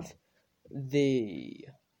have the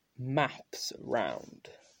maps round.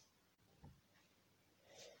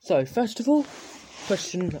 So, first of all,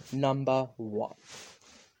 question number 1.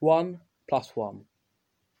 1 plus 1.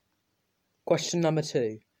 Question number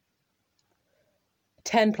 2.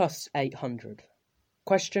 10 plus 800.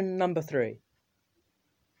 Question number 3.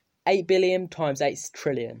 8 billion times 8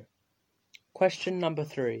 trillion. Question number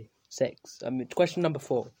question number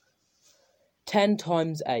 4. 10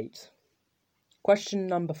 times 8. Question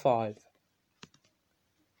number 5.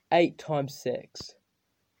 8 times 6.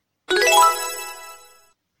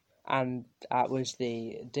 And that was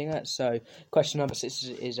the dinger. So question number 6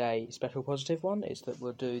 is a special positive one. It's that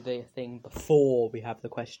we'll do the thing before we have the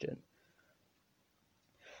question.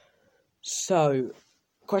 So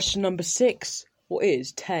question number 6. What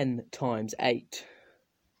is 10 times 8?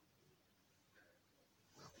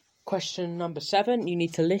 Question number 7. You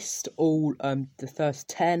need to list all the first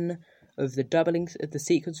 10 of the doublings of the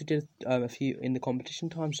sequence. We did a few in the competition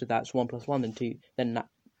time. So that's 1 plus 1, then 2, then that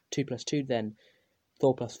 2 plus 2, then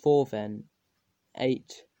 4 plus 4, then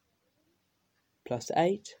 8 plus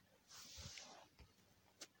 8.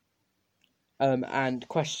 And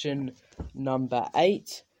question number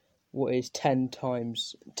 8. What is 10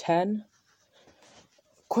 times 10?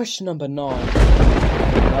 Question number 9.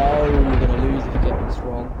 No, we're going to lose if we get this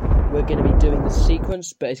wrong. We're going to be doing the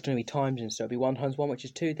sequence, but it's going to be times instead. So it'll be 1 times 1, which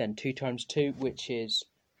is 2, then 2 times 2, which is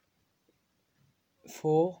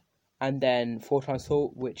 4, and then 4 times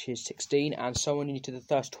 4, which is 16, and so on. You need to do the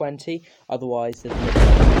first 20, otherwise there's no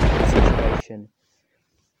situation.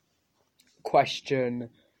 Question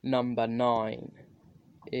number 9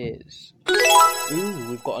 is... Ooh,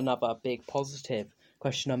 we've got another big positive.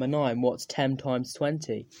 Question number 9, what's 10 times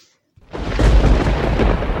 20?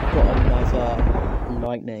 Got another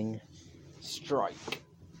lightning strike.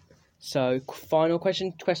 So, final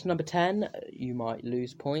question, question number 10. You might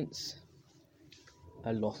lose points.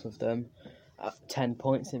 A lot of them. 10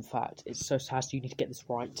 points, in fact. It's so sad, so you need to get this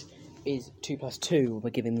right. Is 2 plus 2. We're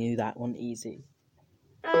giving you that one easy.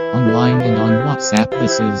 Online and on WhatsApp,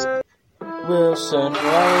 this is Wilson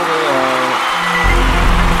Radio.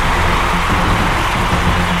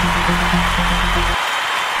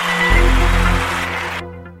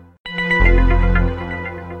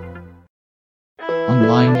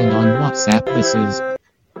 Online and on WhatsApp, this is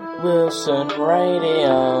Wilson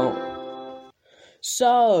Radio.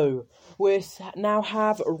 So, we now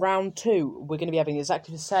have round 2. We're going to be having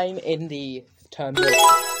exactly the same in the terms of...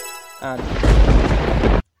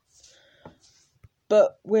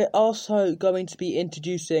 But we're also going to be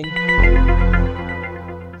introducing...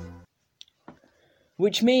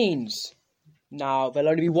 Which means... Now, there'll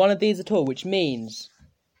only be one of these at all, which means...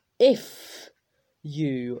 If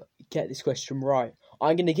you get this question right,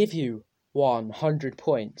 I'm going to give you 100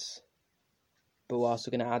 points. But we're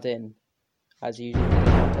also going to add in, as usual,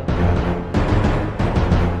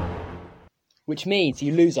 which means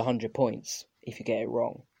you lose 100 points if you get it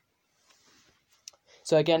wrong.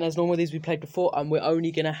 So again, as normal, these we played before, and we're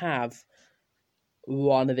only going to have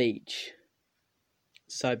one of each.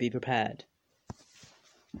 So be prepared.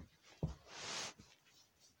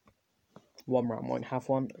 One round won't have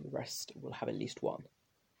one, the rest will have at least one.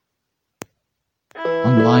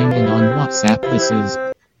 online and on WhatsApp, this is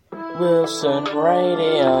Wilson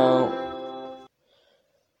Radio.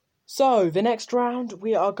 So, the next round,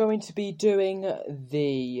 we are going to be doing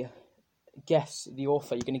the guess the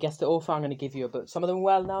author. You're going to guess the author. I'm going to give you a book. Some of them are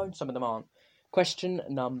well known, some of them aren't. Question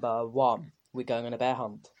number 1. We're going on a bear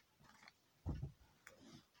hunt.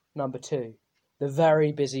 Number 2. The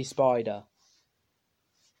Very Busy Spider.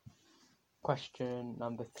 Question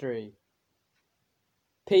number 3.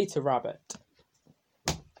 Peter Rabbit.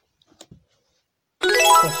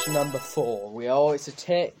 Question number 4. It's a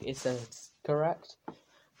tick. It's correct.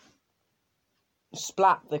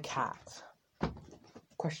 Splat the Cat.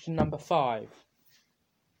 Question number 5.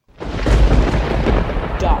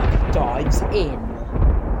 Duck dives in.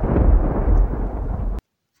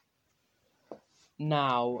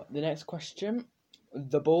 Now, the next question.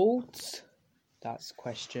 The Balds. That's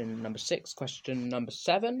question number 6. Question number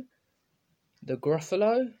 7. The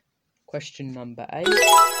Gruffalo. Question number 8.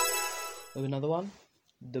 Another one.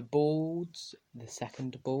 The Balds. The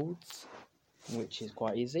second Balds. Which is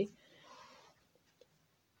quite easy.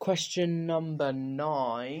 Question number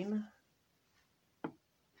 9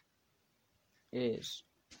 is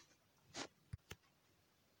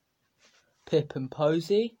Pip and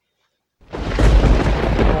Posy. Or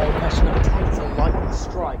question number 10 is a lightning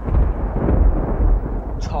strike.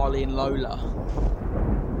 Charlie and Lola.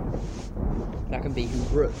 That can be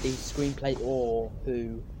who wrote the screenplay or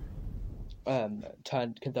who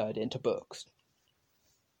converted it into books.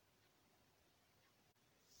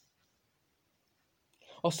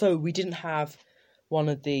 Also, we didn't have one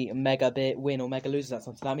of the mega bit win or mega losers that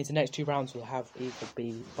time, so that means the next 2 rounds will have either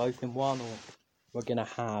be both in one, or we're gonna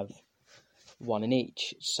have one in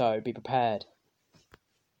each. So be prepared.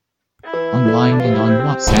 Online and on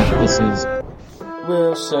WhatsApp, this is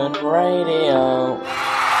Wilson Radio.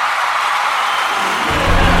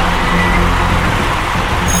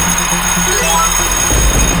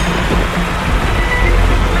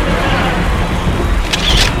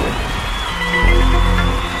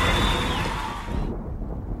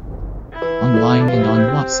 Online and on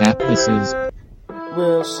WhatsApp, this is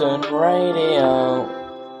Wilson Radio.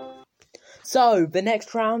 So, the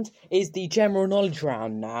next round is the general knowledge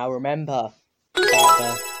round now, remember.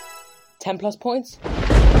 10 plus points.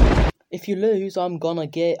 If you lose, I'm gonna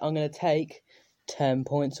take 10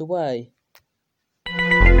 points away.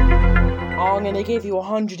 I'm gonna give you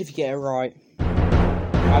 100 if you get it right.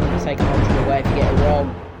 I'm gonna take 100 away if you get it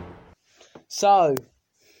wrong. So,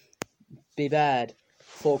 be bad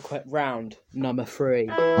for round number 3.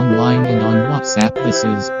 online and on WhatsApp, this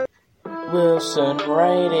is Wilson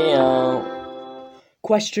Radio.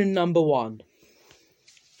 Question number 1.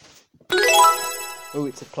 Oh,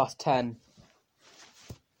 it's a plus 10.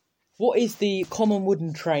 What is the common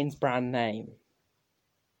wooden trains brand name?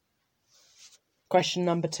 Question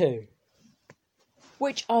number 2.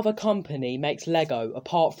 Which other company makes Lego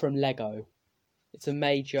apart from Lego? It's a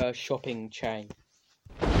major shopping chain.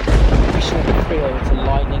 Question number 3, it's a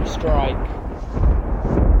lightning strike.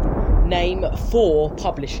 Name 4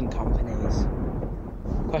 publishing companies.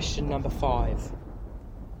 Question number 5.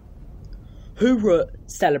 Who wrote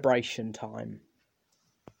Celebration Time?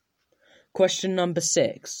 Question number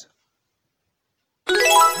 6.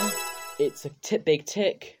 It's a big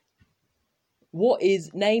tick.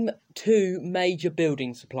 Name 2 major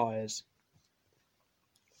building suppliers.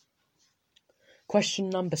 Question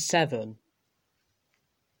number 7.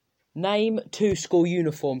 Name 2 school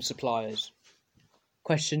uniform suppliers.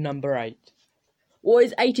 Question number 8. What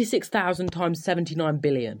is 86,000 times 79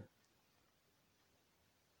 billion?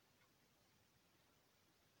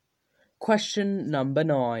 Question number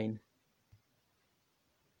 9.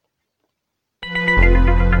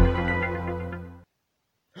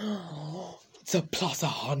 It's a plus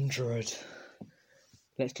 100.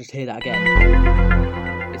 Let's just hear that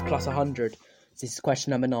again. It's plus 100. This is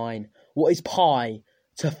question number 9. What is pi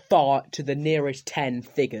to the nearest 10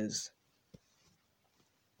 figures?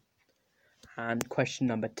 And question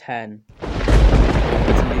number 10.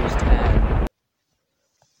 Let's lose 10.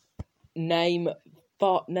 Name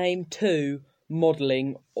 2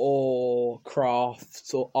 modelling or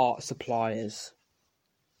crafts or art suppliers.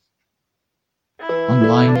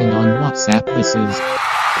 online and on WhatsApp, this is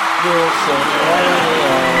Wilson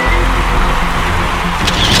Radio.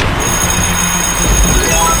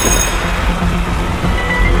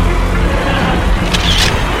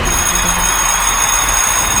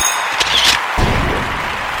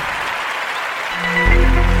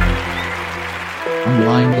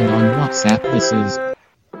 online and on WhatsApp, this is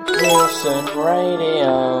Wilson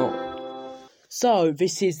Radio. So,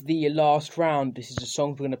 this is the last round. This is a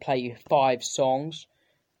song. We're going to play 5 songs.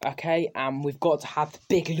 Okay, and we've got to have the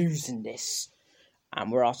big lose in this.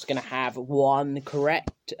 And we're also going to have 1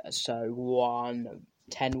 correct, so 1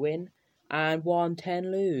 10 win, and 1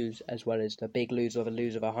 10 lose, as well as the big lose of a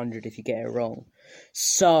lose of 100 if you get it wrong.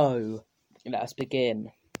 So, let us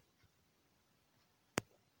begin.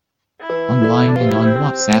 online and on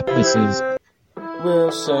WhatsApp, this is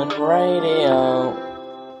Wilson Radio.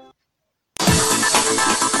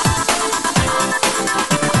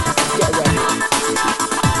 Get ready.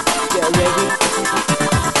 Get ready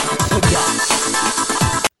to go.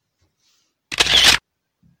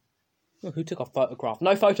 Oh, who took a photograph?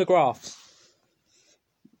 No photographs.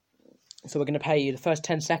 So we're going to play you the first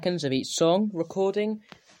 10 seconds of each song recording.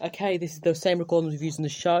 Okay, this is the same recordings we've used in the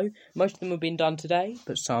show. Most of them have been done today,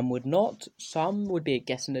 but some would not. Some would be a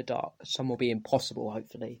guess in the dark. Some will be impossible,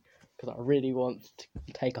 hopefully, because I really want to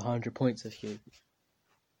take 100 points of you.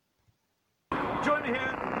 Join me here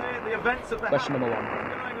at the events of the Question number 1.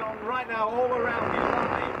 going on right now all around you.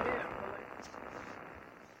 Lovely here.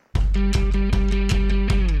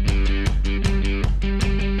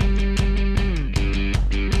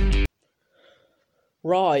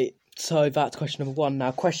 Right, so that's question number 1.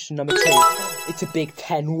 Now, question number 2. It's a Big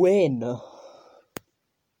 10 win. Go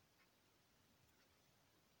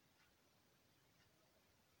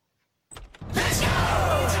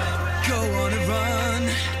on a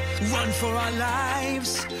run for our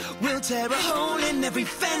lives. We'll tear a hole in every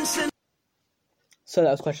fence and So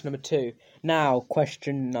that was question number 2. Now,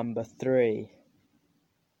 question number 3.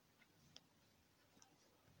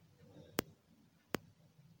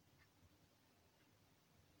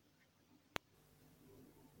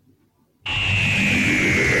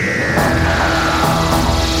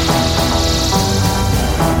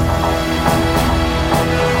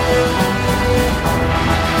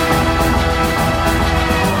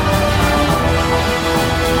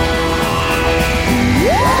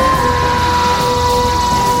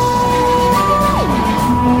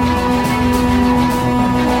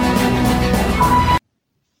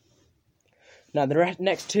 Now, the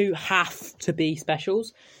next 2 have to be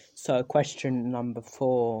specials. So, question number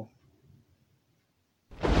 4.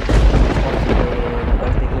 Both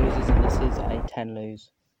big losers, and this is a 10 lose.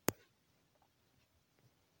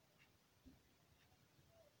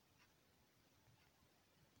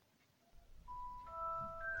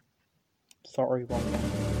 Sorry, one.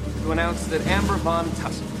 To announce that Amber Von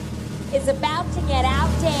Tussle Is about to get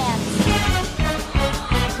outdanced.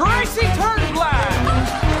 Tracy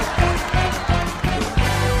Turnblad!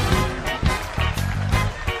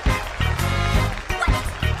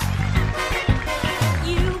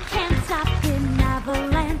 You can't stop in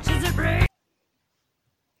avalanches of rain.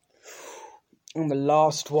 And the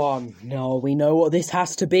last one. No, we know what this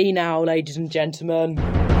has to be now, ladies and gentlemen.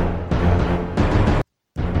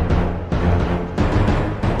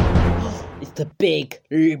 It's the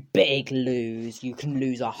big lose. You can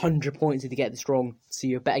lose 100 points if you get this wrong. So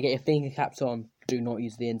you better get your finger caps on. Do not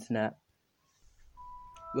use the internet.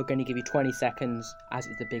 We're going to give you 20 seconds as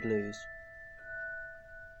it's the big lose.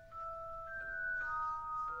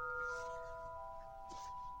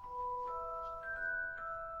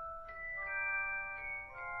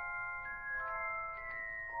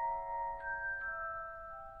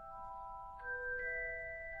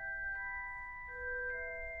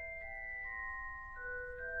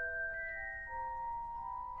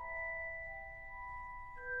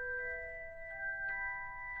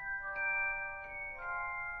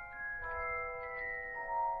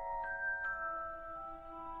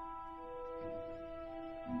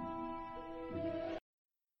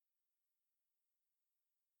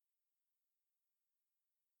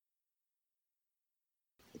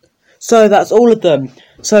 So that's all of them.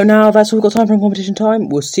 So now that's all we've got time for competition time.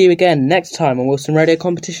 We'll see you again next time on Wilson Radio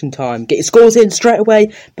Competition Time. Get your scores in straight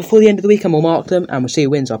away before the end of the week and we'll mark them, and we'll see who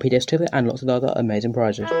wins our PDS certificate and lots of other amazing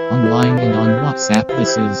prizes. Online and on WhatsApp,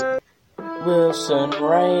 this is Wilson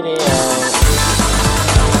Radio.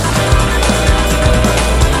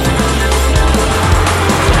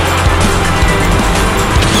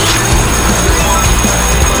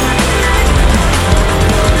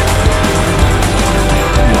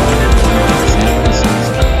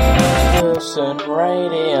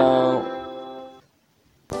 Radio.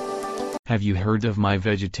 Have you heard of my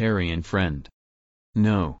vegetarian friend?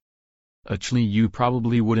 No. Actually, you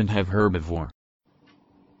probably wouldn't have herbivore.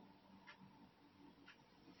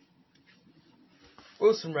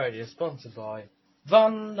 Wilson Radio sponsored by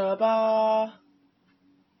Wunderbar.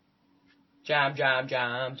 Jam, jam,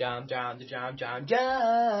 jam, jam, jam, the jam, jam,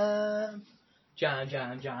 jam. Jam,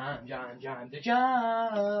 jam, jam, jam, jam, the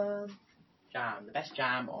jam. Jam, the best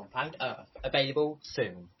jam on planet Earth. Available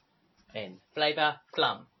soon. In flavour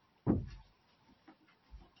plum.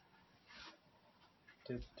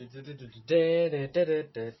 I'm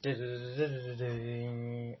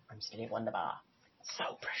sitting Wunderbar.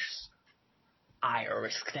 So precious. I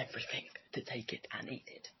risked everything to take it and eat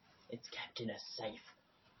it. It's kept in a safe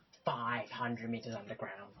 500 meters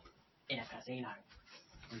underground in a casino.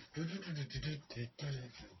 Woo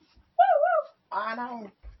woo! I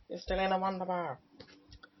know. You're still in a Wunderbar.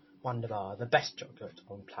 Wunderbar, the best chocolate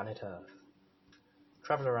on planet Earth.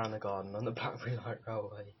 Travel around the garden on the Blackberry Light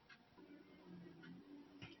Railway.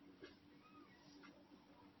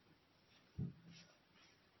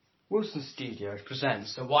 Wilson Studios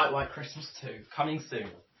presents The White White Christmas 2, coming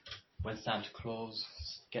soon. When Santa Claus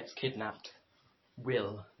gets kidnapped, what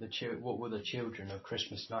will the children of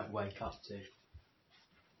Christmas night wake up to?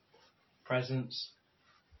 Presents?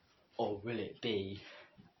 Or will it be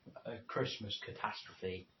a Christmas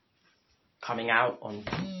catastrophe? Coming out on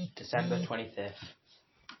December 25th.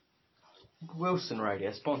 Wilson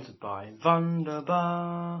Radio, sponsored by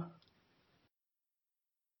Wunderbar.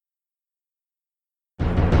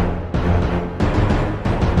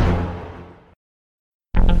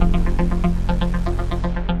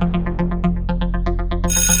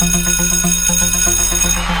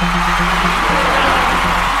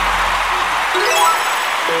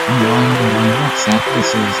 online and on WhatsApp,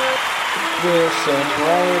 this is Wilson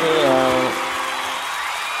Radio.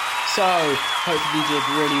 So, hopefully you did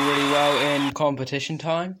really well in competition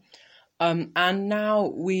time. And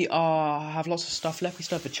now we have lots of stuff left. We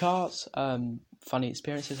still have the charts, funny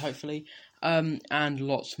experiences hopefully, and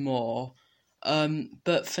lots more.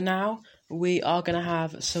 But for now, we are going to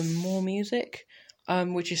have some more music,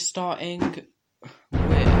 which is starting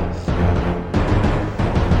with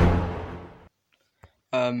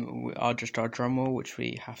our drum roll, which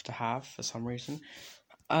we have to have for some reason,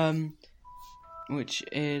 which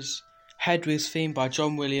is Hedwig's Theme by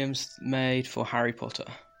John Williams, made for Harry Potter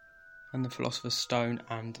and the Philosopher's Stone,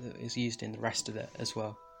 and is used in the rest of it as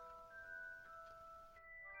well.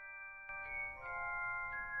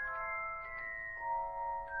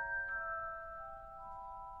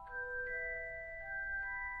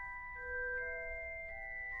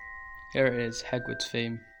 Here it is, Hagrid's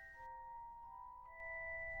Theme.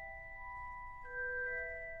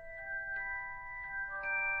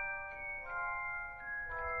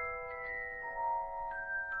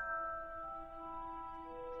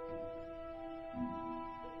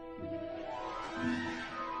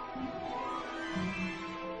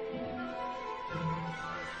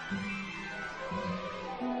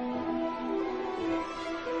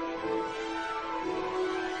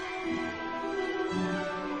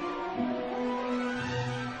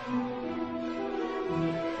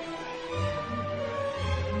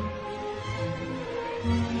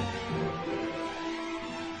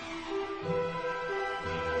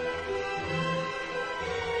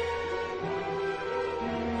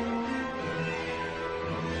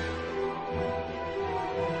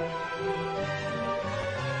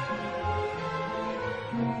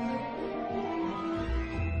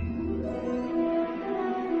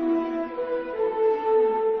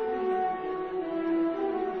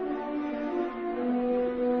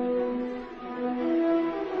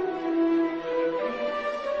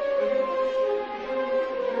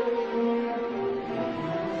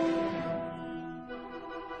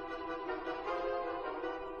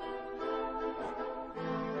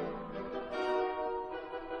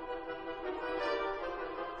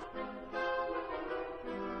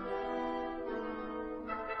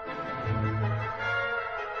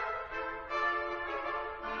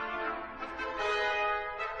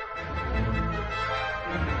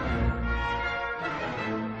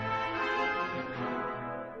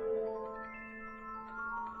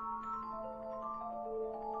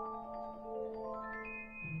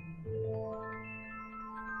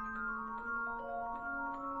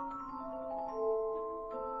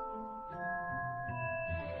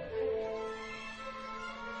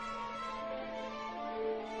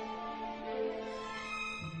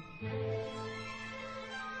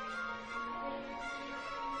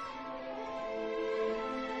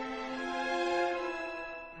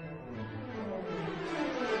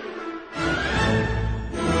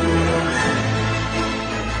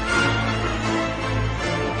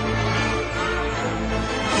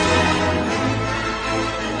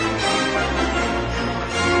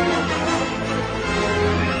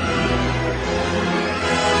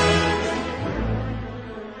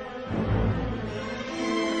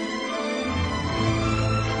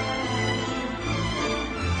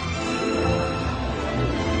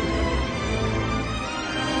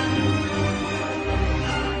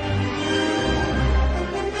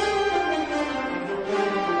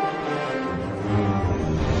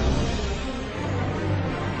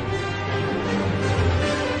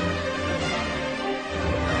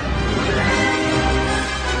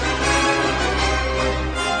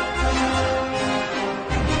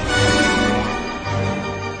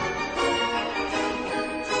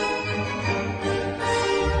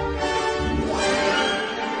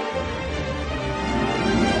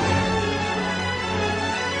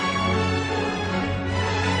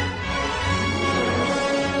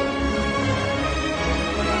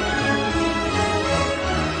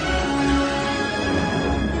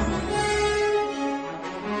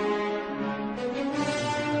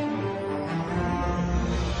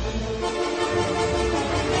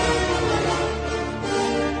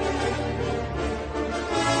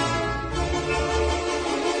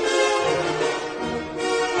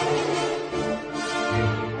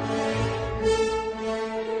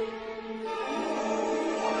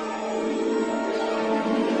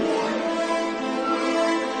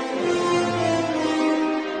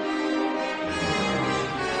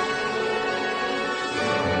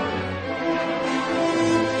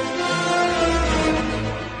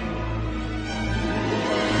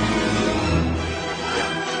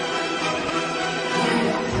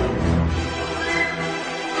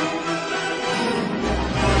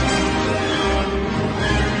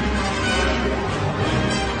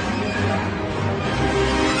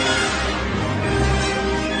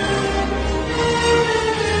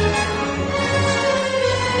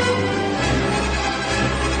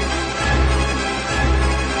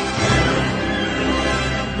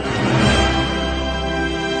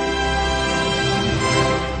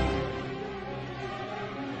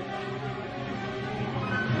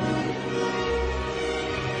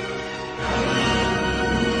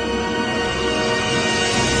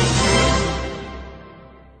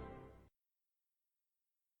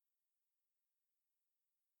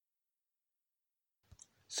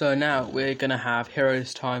 So now we're going to have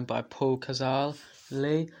Heroes Time by Paul Casale,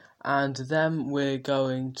 and then we're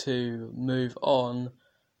going to move on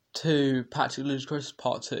to Patrick Ludacris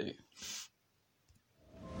Part 2.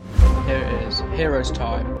 Here it is, Heroes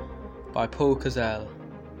Time by Paul Casale,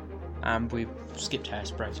 and we've skipped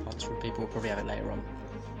Hairspray, so Part 3 people will probably have it later on,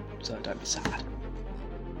 so don't be sad.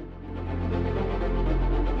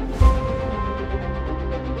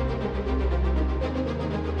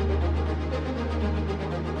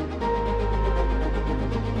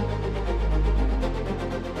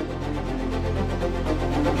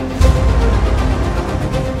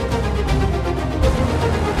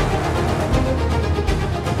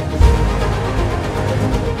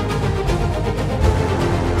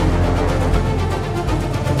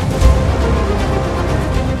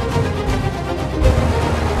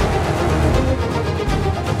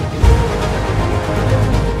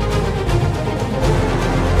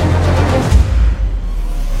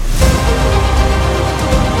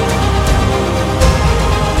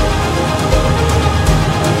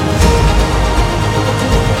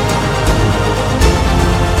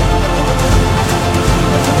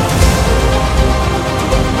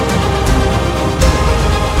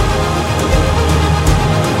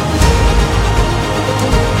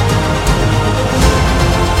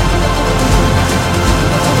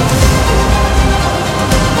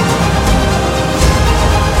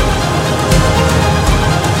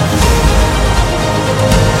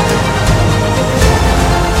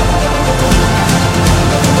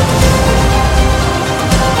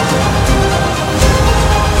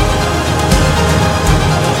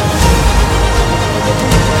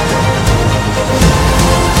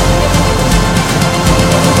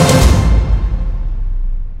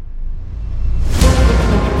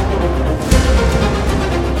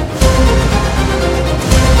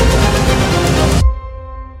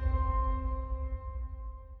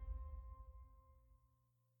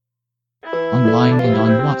 Online and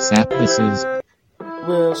on WhatsApp, this is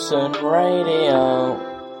Wilson Radio.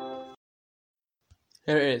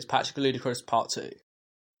 Here it is, Patrick Ludacris Part 2.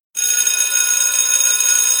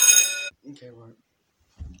 Okay, right.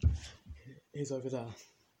 He's over there.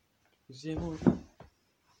 Is he more?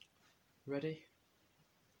 Ready?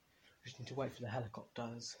 We just need to wait for the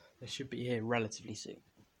helicopters. They should be here relatively soon.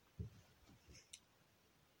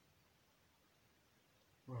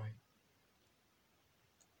 Right.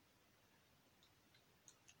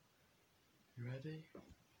 You ready?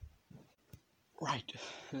 Right,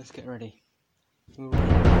 let's get ready. We're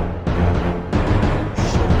ready.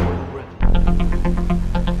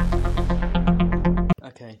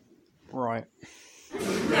 Okay, right.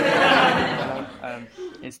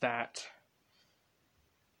 Is that?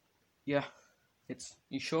 Yeah, it's.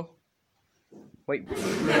 You sure? Wait. Wait,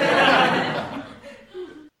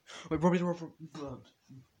 probably the wrong.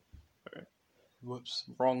 Whoops,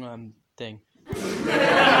 wrong thing.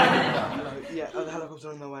 Hello. Yeah, the helicopters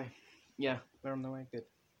are on their way. Yeah, they're on their way. Good.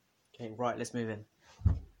 Okay, right. Let's move in.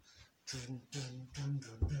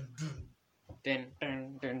 Dun,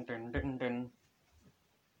 dun, dun, dun, dun, dun.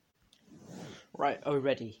 Right. Are we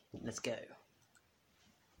ready? Let's go.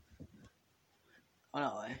 Oh no,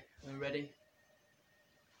 are we ready?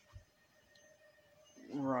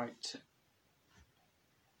 Right.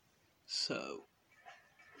 So,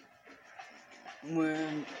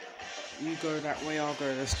 when you go that way, I'll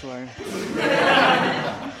go this way.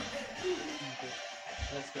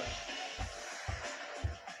 Let's go.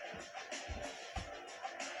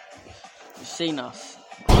 You've seen us.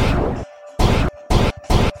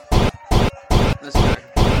 Let's go.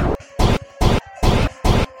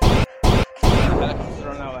 The helicopters are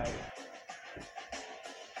on our way.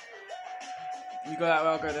 You go that way,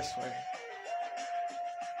 I'll go this way.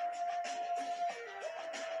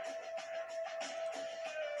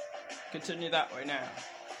 Continue that way now.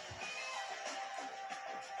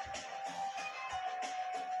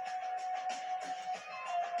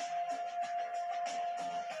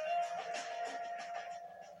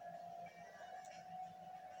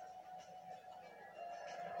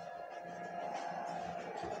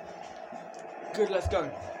 Good, let's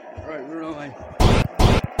go. Right, we're on our way.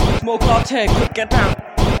 Small cart here, quick, get down.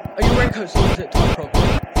 Are your raincoats all zipped up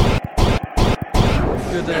properly?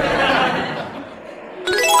 Good there.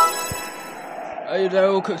 Are they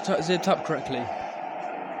all zipped up correctly?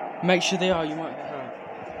 Make sure they are, you might get hurt.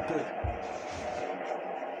 Good.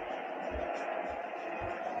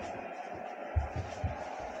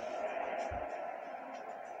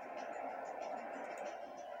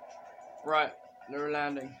 Right, they're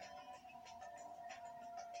landing.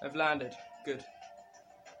 They've landed. Good.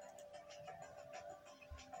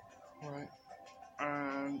 Right.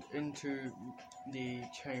 And into the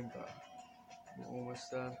chamber. We're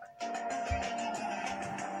almost there.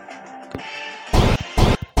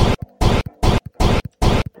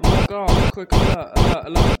 Oh god, quick alert, alert,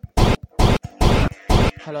 alert.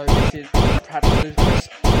 Hello, this is Patrick Lucas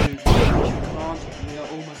to Mission Command, and we are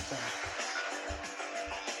almost there.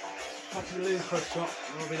 Patrick Lucas,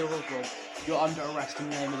 Robbie the Rob. You're under arrest in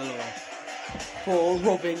the name of the law for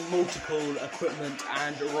robbing multiple equipment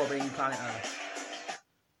and robbing planet Earth.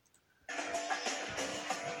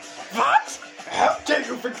 What? How dare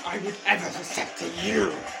you think I would ever accept to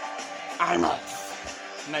you? I'm a...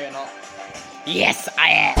 No, you're not. Yes, I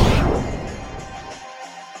am.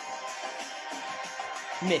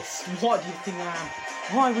 Miss, what do you think I am?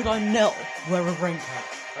 Why would I not wear a raincoat?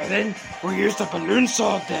 And then we'll use the balloon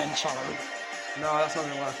sword then, shall we? No, that's not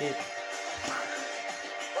going to work either.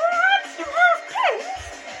 What? You have pins?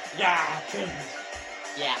 Yeah, pins.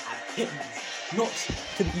 Yeah, pins. Not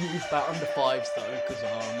to be used by under 5s though, because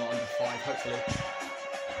I'm not under 5, hopefully.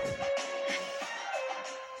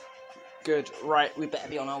 Good, right, we better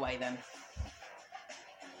be on our way then.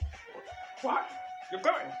 What? You're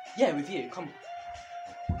going? Yeah, with you, come on.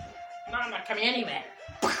 No, I'm not coming anywhere.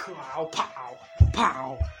 Pow, pow,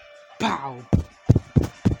 pow, pow.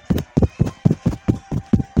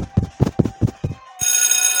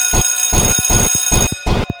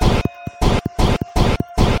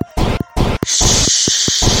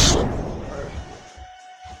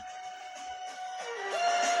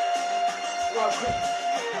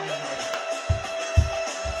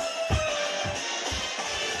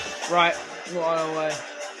 Right, we're on our way.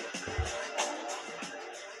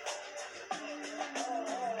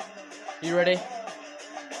 You ready?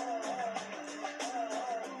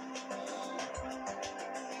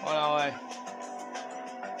 On our way.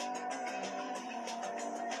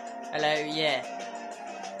 Hello, yeah.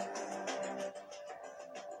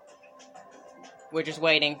 We're just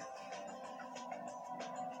waiting.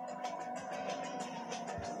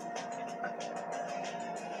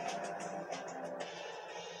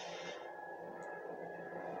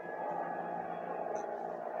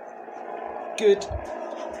 Good.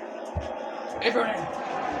 Everyone in!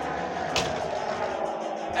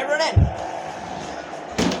 Everyone in!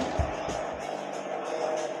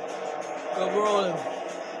 Go, we're all in.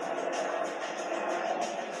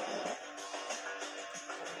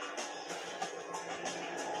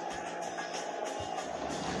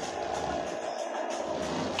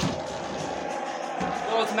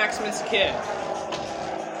 Doors maximum secure.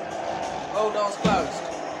 All doors closed.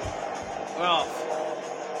 We're off.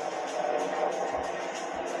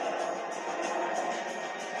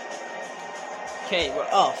 Okay, we're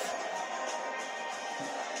off.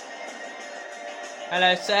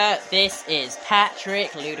 Hello, sir. This is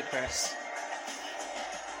Patrick Ludicrous.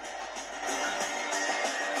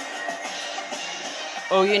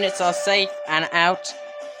 All units are safe and out,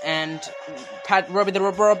 and Robbie the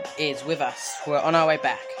Rob is with us. We're on our way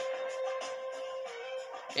back.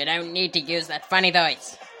 You don't need to use that funny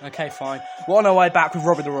voice. Okay, fine. We're on our way back with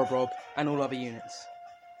Robbie the Rob and all other units.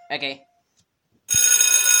 Okay.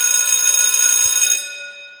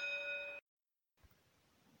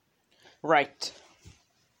 Right.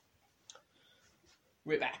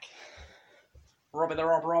 We're back. Robbie the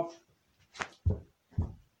Rob.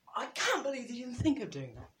 I can't believe you didn't think of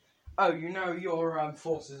doing that. Oh, you know your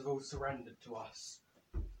forces have all surrendered to us.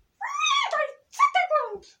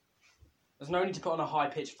 There's no need to put on a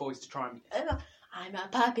high-pitched voice to try and... I'm a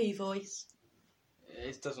puppy voice.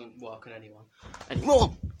 It doesn't work on anyone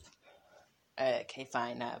anymore. Okay,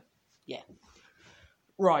 fine. Yeah.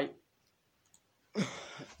 Right.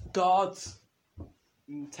 Guards,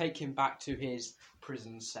 take him back to his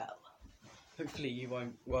prison cell. Hopefully you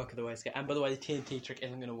won't work the way it's going. And by the way, the TNT trick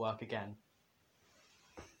isn't going to work again.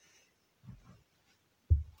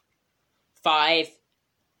 5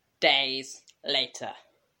 days later.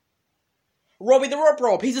 Robbie the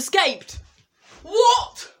Rob, he's escaped!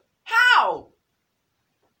 What? How?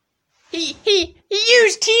 He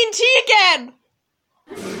used TNT again!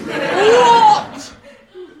 What?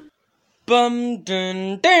 Bum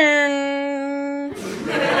dun dun.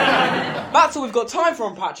 That's all we've got time for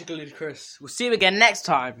on Patrick Ludicrous. We'll see you again next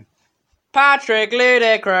time. Patrick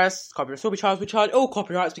Ludicrous. Copyrights will be charged. We charge all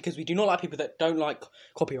copyrights because we do not like people that don't like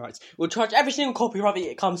copyrights. We'll charge every single copyright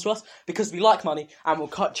that comes to us because we like money, and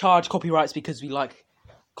we'll charge copyrights because we like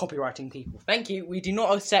copywriting people. Thank you. We do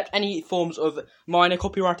not accept any forms of minor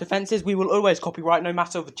copyright offences. We will always copyright no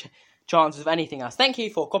matter the chances of anything else. Thank you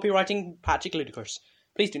for copywriting Patrick Ludicrous.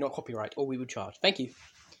 Please do not copyright or we will charge. Thank you.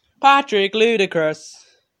 Patrick Ludicrous.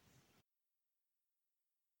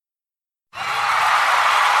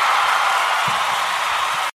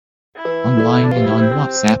 online and on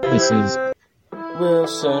WhatsApp. This is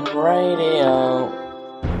Wilson Radio.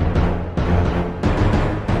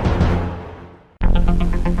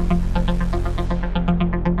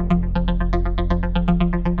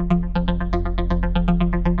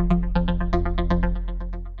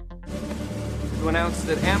 To announce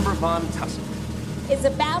that Amber Von Tussle is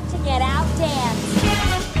about to get outdanced.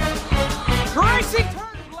 Gracie!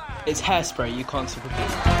 It's Hairspray, you can't stop repeating.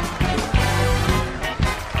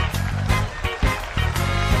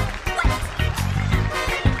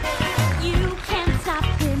 You can't stop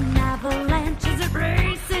an avalanche as it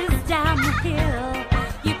races down the hill.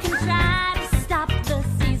 You can try to stop the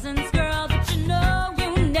seasons, girl, but you know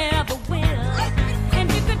you never will.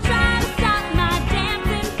 And you could try to stop my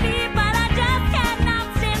dancing feet, but I just cannot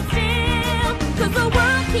stand still. 'Cause the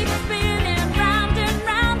world keeps spinning round and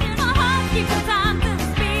round, my heart keeps time to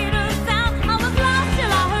speed of sound. I was lost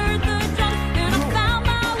till I heard the drums, and I found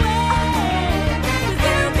my way. 'Cause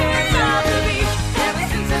you can't stop the beat. Ever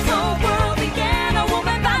since this whole world began, a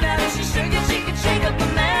woman found out if she shook it, she could shake up a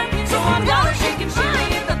man. So I'm gonna shake and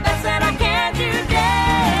shake the best that I can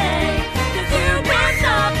today. 'Cause you can't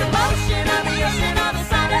stop the motion of the ocean, of the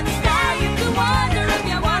sun and the sky. You can wonder if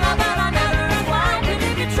you wanna, but I never am why. But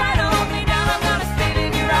if you try to hold me down, I'm gonna spit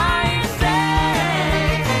in your eye and say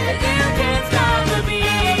that you can't stop the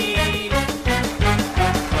beat.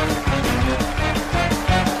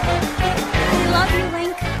 I love you,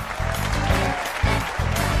 Link.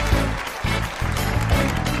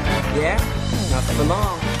 Yeah? Not for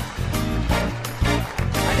long.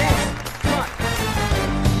 I dance. Come on.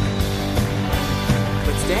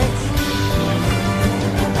 Let's dance.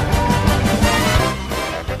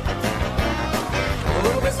 A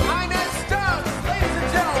little Miss Inez Stubbs, ladies and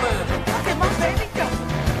gentlemen. Look at my baby go.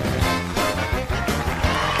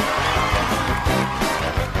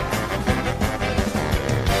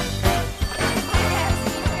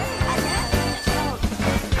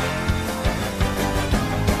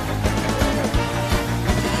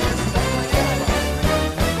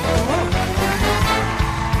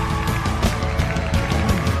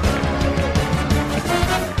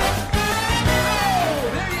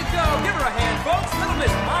 There you go. Give her a hand, folks. Little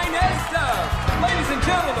Miss Inez Stubbs, ladies and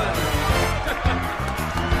gentlemen.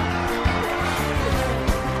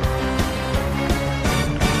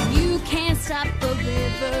 You can't stop the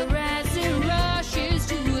river as it rushes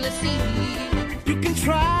to the sea. You can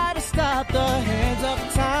try to stop the hands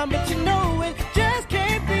of time, but you know it just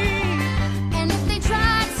can't be. And if they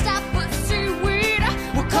try to stop with seaweed,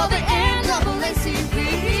 we'll call the NAACP.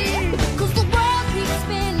 'Cause the world keeps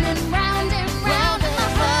spinning round and round, and my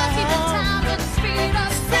heart keeps time to the speed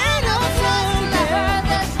of sound. I was lost till I heard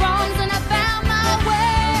the drums and I found my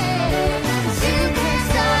way. 'Cause you can't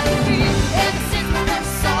stop the beat. Ever since I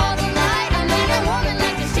first saw the light, I need a woman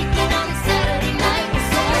like to shake it on a Saturday night.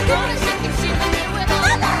 So I'm gonna shake it, shake it with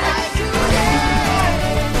all my life today.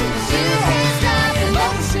 'Cause you can't stop the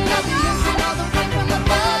motion of the ocean, all the rain from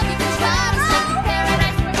above. You can try to stop the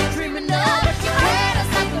paradise where you're dreaming of, but you can't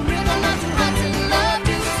stop the rhythm of your heart's in love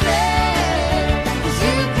to stay. 'Cause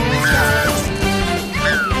you can't stop the beat.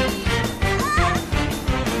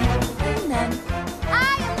 Amen.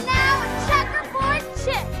 I am now a checkerboard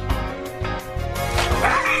chick.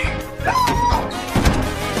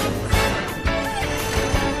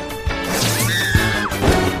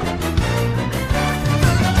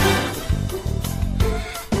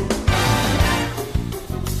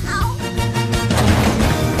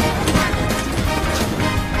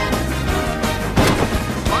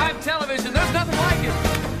 Live television, there's nothing like it.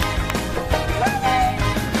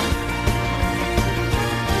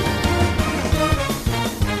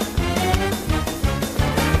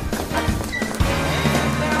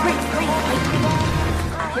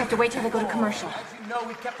 You have to wait till they go to commercial. You know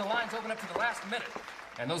we kept the lines open up to the last minute.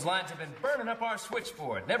 And those lines have been burning up our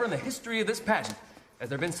switchboard. Never in the history of this pageant has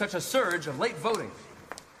there been such a surge of late voting.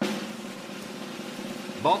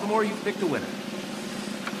 Baltimore, you picked a winner.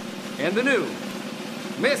 And the new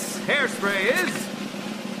Miss Hairspray is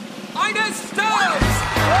Inez Stubbs!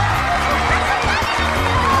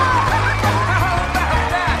 How about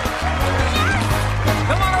that?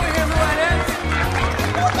 Come on over here, Lou Inez.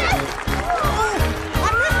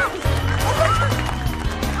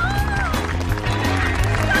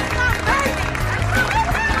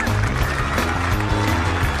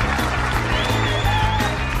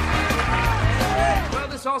 Well,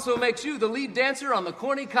 this also makes you the lead dancer on the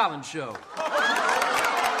Corny Collins Show.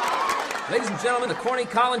 Ladies and gentlemen, the Corny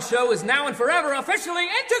Collins Show is now and forever officially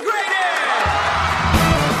integrated!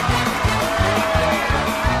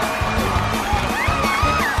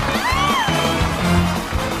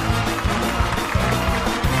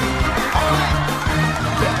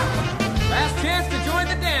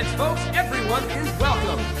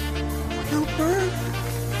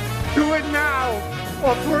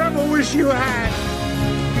 I forever wish you had.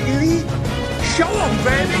 Really? Show 'em,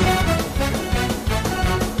 baby!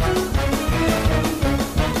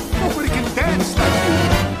 Nobody can dance like you.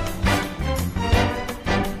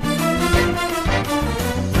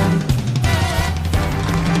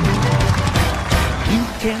 You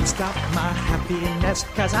can't stop my happiness,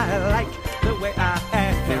 'cause I like the way I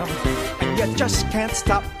am. And you just can't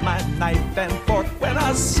stop my knife and fork when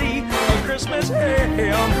I see a Christmas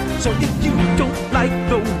ham. So if you don't like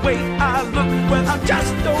the way I look, well, I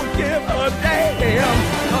just don't give a damn.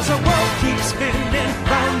 'Cause the world keeps spinning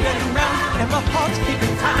round and round, and my heart's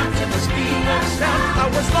keeping time to the speed of sound. I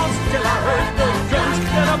was lost till I heard those drums,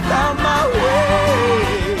 and I found my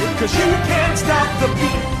way. 'Cause you can't stop the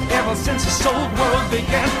beat. Ever since this old world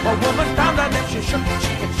began, a woman found out that she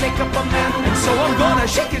can shake up a man. And so I'm gonna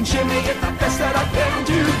shake and shimmy it the best that I can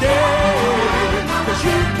today. 'Cause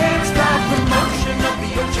you can't stop the motion of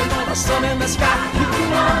the ocean or the sun in the sky. You can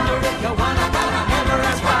wonder if you wanna, but I never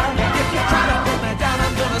ask why. If you try to hold me down,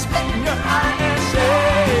 I'm gonna spit in your eye and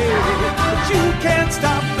say, but you can't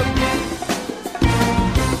stop the beat.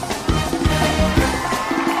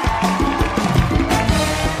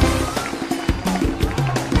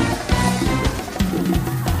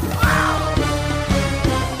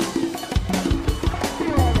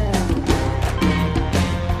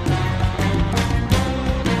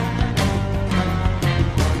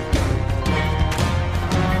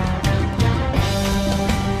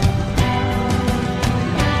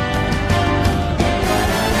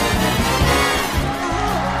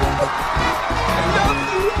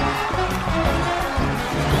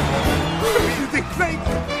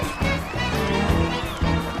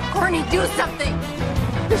 Corny, do something!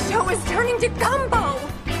 The show is turning to gumbo!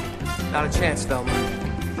 Not a chance, Velma.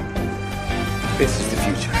 This is the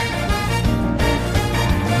future.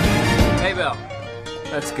 Hey, Vel.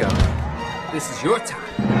 Let's go. This is your time.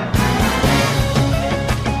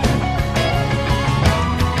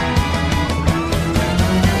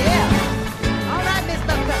 All right, Miss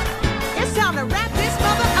Buttercup. It's time to wrap this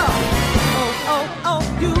mother up. Oh,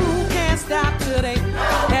 you can't stop today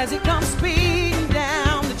as it comes speeding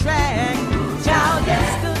down the track. Child,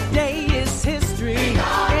 yesterday is history,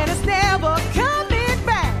 and it's never coming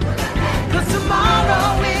back. 'Cause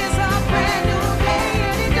tomorrow is a brand new day,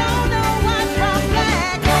 and you don't know what's from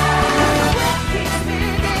black. The world keeps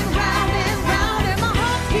spinning round and round, and my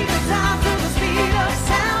heart's keeping time to the speed of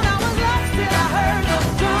sound. I was lost till I heard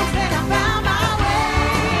those drums, then I found my way.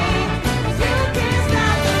 'Cause you can't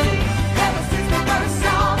stop the beat. Ever since the first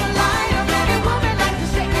saw the light, a man and woman like to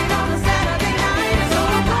shake it on a Saturday night. So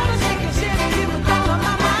I'm gonna shake and shimmy you with all of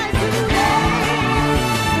my might today.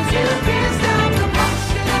 'Cause you can't stop the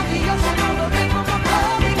motion of the ocean or the ring of a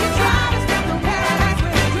blow. We can try to step to paradise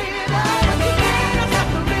where it's real love, but you can't stop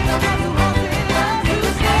the rhythm of the ones in love to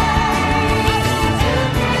stay. 'Cause you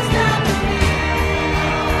can't stop the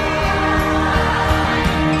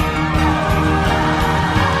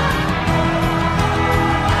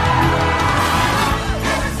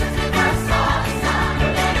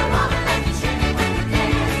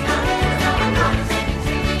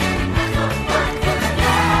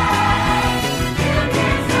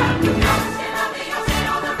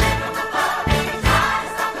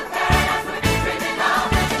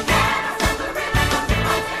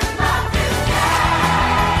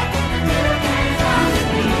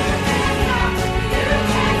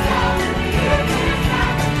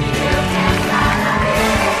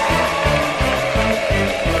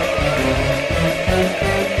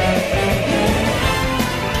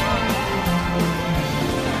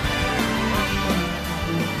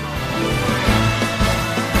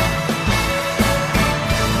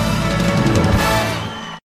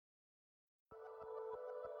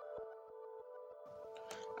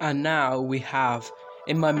And now we have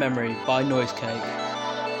In My Memory by Noise Cake.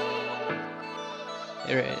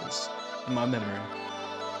 Here it is, In My Memory.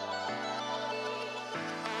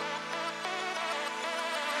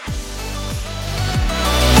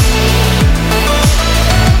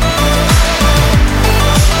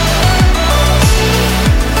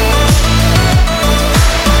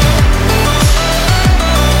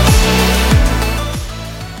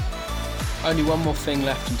 Only one more thing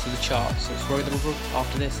left into the charts, so it's Roy the Rubber.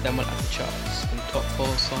 After this, then we'll have the charts and the top 4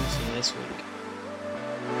 songs for this week.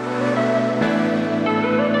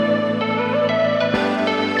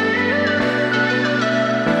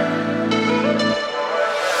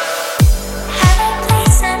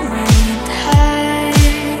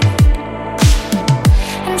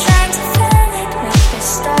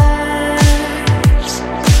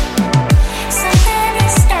 Something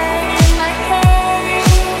is starting in my head.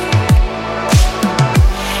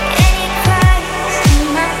 Any cries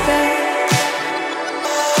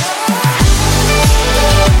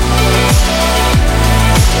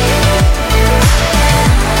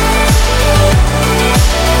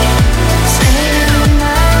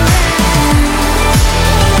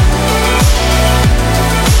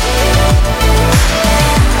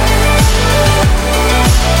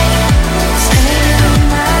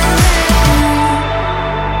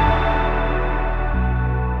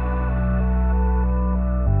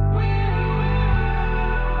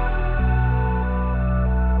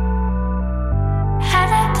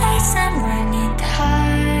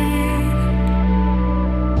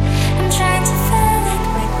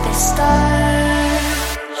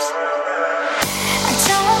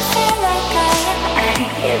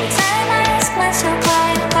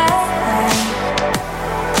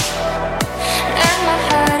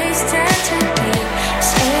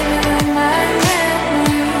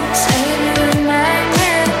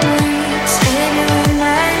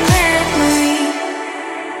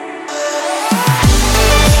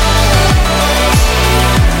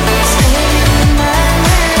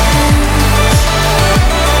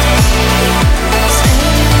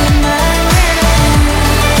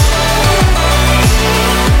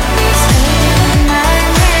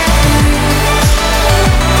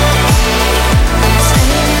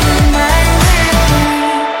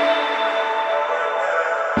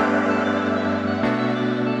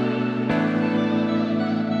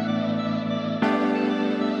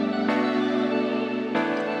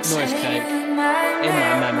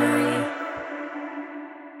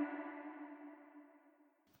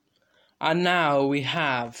And now we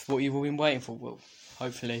have what you've all been waiting for, well,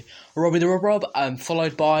 hopefully, Robbie the Rob,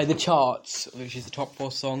 followed by the charts, which is the top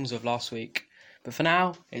 4 songs of last week. But for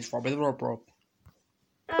now, it's Robbie the Rob.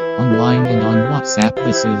 Online and on WhatsApp,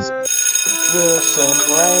 this is Wilson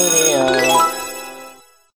Radio.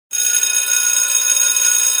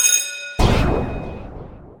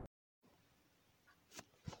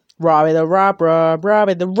 Robbie the Rob,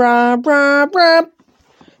 Robbie the Rob.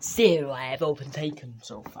 So I have overtaken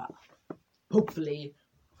so far. Hopefully,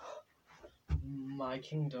 my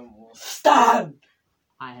kingdom will stand.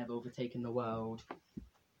 I have overtaken the world.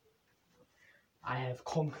 I have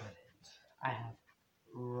conquered it. I have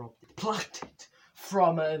plucked it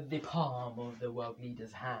from the palm of the world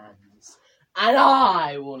leader's hands. And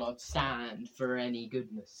I will not stand for any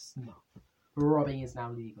goodness. No. Robbing is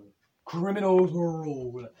now legal. Criminals will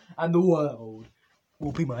rule, and the world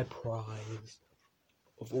will be my prize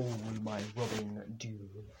of all my robbing doom.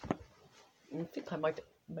 I think I might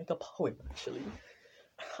make a poem, actually.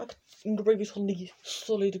 I could engrave it on the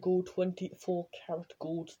solid gold 24-karat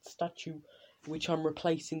gold statue, which I'm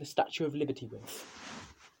replacing the Statue of Liberty with.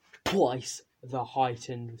 Twice the height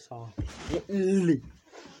and size.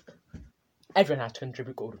 Everyone has to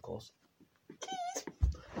contribute gold, of course.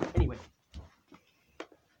 Anyway.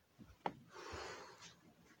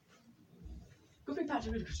 Good thing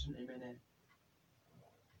Patrick Ludicrous didn't name it.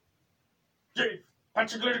 Chief,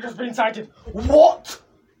 Patrick Ludicrous has been sighted. What?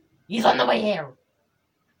 He's on the way here.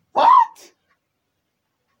 What?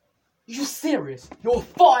 You serious? You're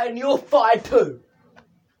fired and you're fired too.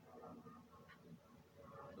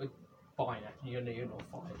 Fine, you're not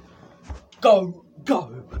fired. Go.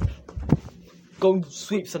 Go and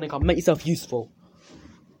sweep something up. Make yourself useful.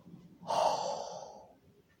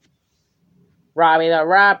 Robbie the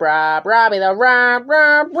Rob.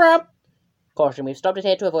 Caution, we've stopped it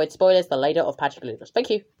here to avoid spoilers for later of Patrick Ludicrous. Thank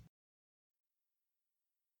you.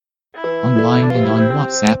 Online and on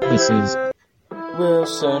WhatsApp, this is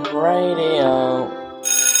Wilson Radio.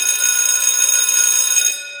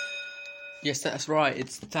 Yes, that's right.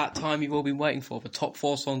 It's that time you've all been waiting for. The top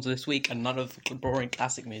 4 songs of this week and none of the boring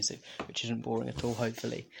classic music, which isn't boring at all,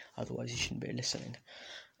 hopefully. Otherwise, you shouldn't be listening.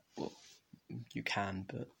 Well, you can,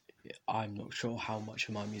 but I'm not sure how much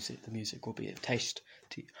of the music will be of taste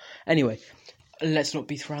to you. Anyway, let's not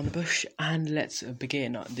beat around the bush and let's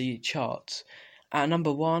begin the charts. At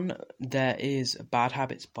number 1, there is Bad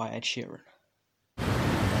Habits by Ed Sheeran.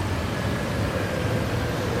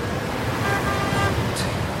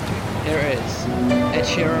 Here it is, Ed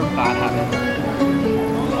Sheeran, Bad Habit.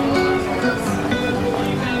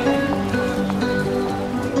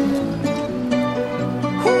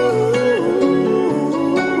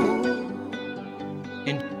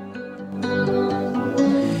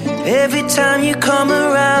 Every time you come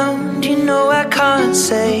around, you know I can't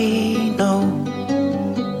say no.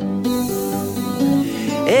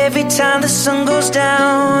 Every time the sun goes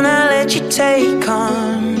down, I let you take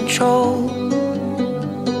control.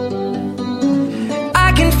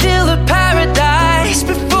 I can feel the paradise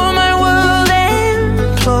before my world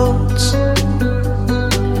implodes.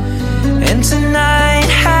 And tonight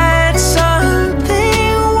had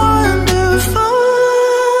something wonderful.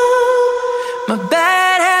 My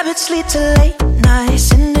bad habits lead to late nights,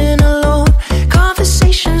 sitting alone,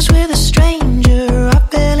 conversations with a stranger I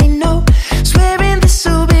barely know, swearing this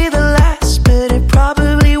will be the last, but it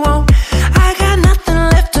probably won't. I got nothing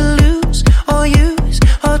left to lose or use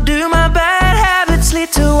or do. My bad habits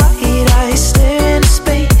lead to white eyes stare into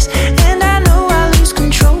space, and I know I lose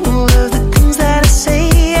control of the things that I say.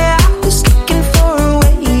 Yeah, I was looking for a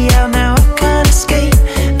way out, now I can't escape.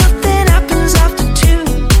 Nothing happens after 2.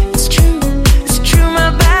 It's true, my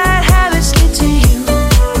bad habits lead to you.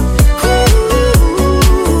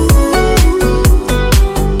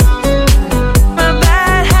 My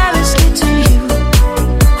bad habits lead to you.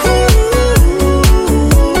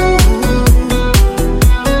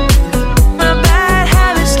 My bad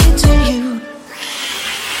habits lead to you.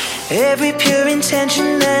 Every pure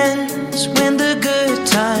intention ends when the good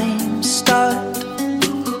times start.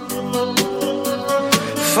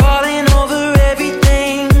 Falling over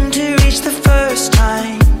everything to reach the first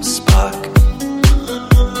time spark.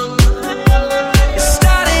 It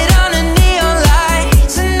started under neon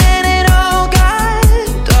lights and then it all got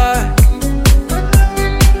dark.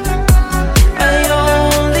 I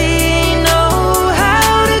only know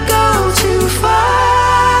how to go too far.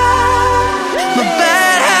 My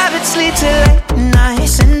bad habits lead to late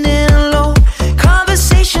nights, sitting alone,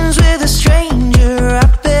 conversations with a stranger I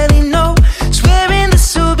barely know, swearing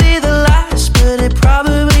this will be the last, but it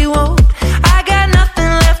probably won't. I got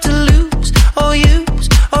nothing left to lose or use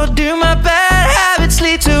or do. My bad habits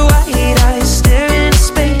lead to white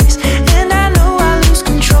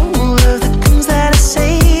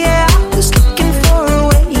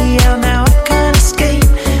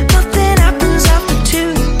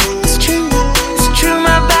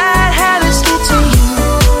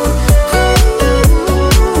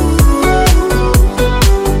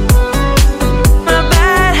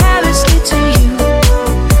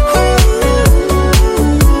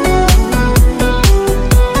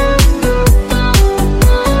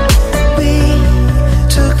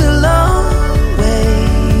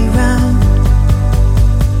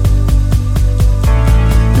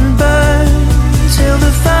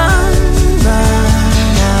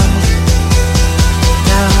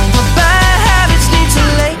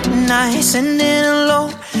sending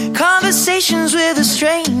alone. Conversations with a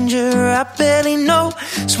stranger I barely know.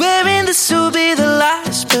 Swearing this will be the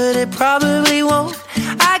last, but it probably won't.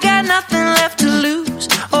 I got nothing left to lose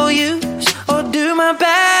or use, or do my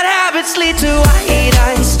bad habits lead to white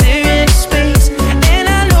eyes staring into space? And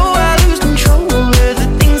I know I lose control of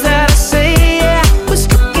the things that I say. Yeah, I was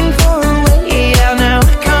looking for a way out, now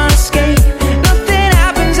I can't escape. Nothing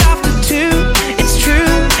happens after two. It's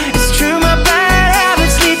true, my bad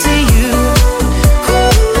habits lead to you.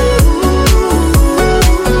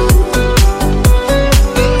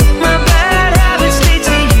 My bad habits lead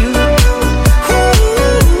to you.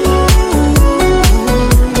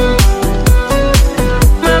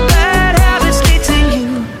 My bad habits lead to you.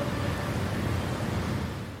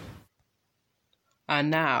 And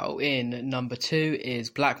now in number 2 is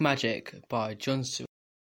Black Magic by Jon Stewart.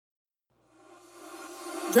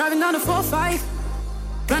 Driving down the 4-5,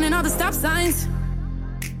 running all the stop signs.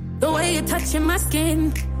 The way you're touching my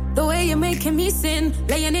skin, the way you're making me sin,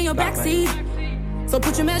 laying in your backseat. So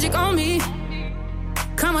put your magic on me.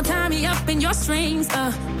 Come on, tie me up in your strings.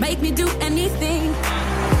 Make me do anything.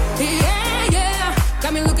 Yeah, yeah,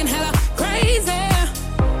 got me looking hella crazy.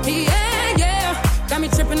 Yeah, yeah, got me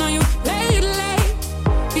tripping on you lately.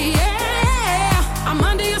 Yeah, I'm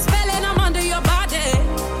under your spell and I'm under your body.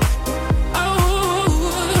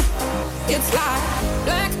 Oh, it's like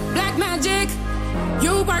black magic.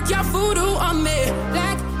 You work your voodoo on me.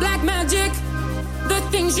 Black magic. The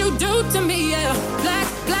things you do to me, yeah.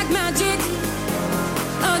 Black magic.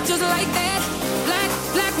 Just like that.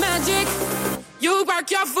 Black magic. You work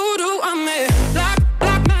your voodoo on me. Black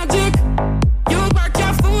magic. You work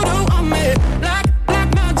your voodoo on me. Black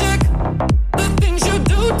magic. The things you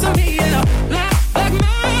do to me, yeah. Black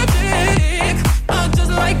magic.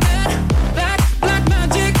 Just like that. Black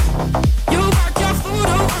magic. You work your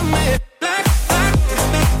voodoo on me. Black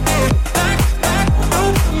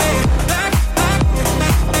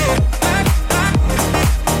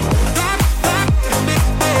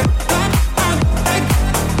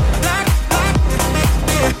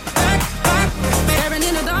Staring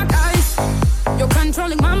in the dark eyes, you're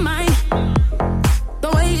controlling my mind. The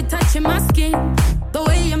way you're touching my skin, the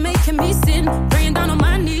way you're making me sin, praying down on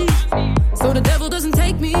my knees, so the devil doesn't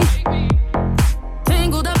take me.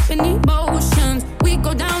 Tangled up in emotions, we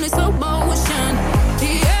go down in slow motion.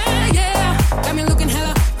 Yeah, yeah, got me looking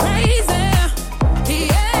hella crazy.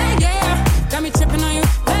 Yeah, yeah, got me tripping on you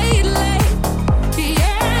lately.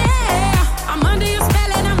 Yeah, I'm under your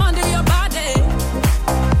spell and I'm under your body.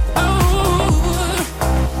 Oh,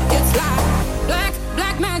 it's like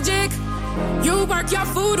black magic. You work your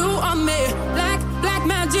voodoo on me. Black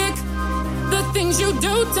magic. The things you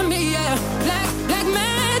do to me, yeah. Black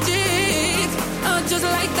magic. Just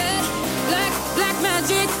like that. Black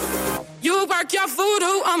magic. You work your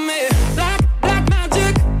voodoo on me. Black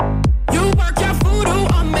magic. You work your voodoo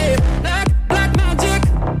on me. Black magic.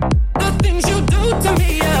 The things you do to me,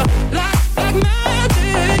 yeah. Black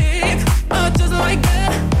magic. Just like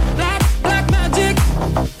that. Black magic.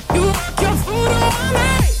 You work your voodoo on me.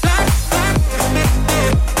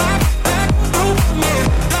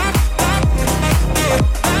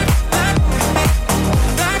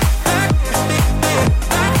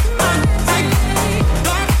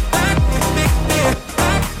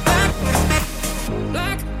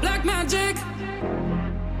 Black magic.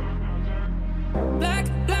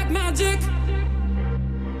 Black magic.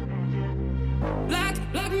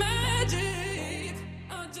 Black magic.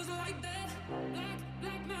 Just like that.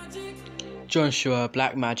 Black magic. Jon Stewart,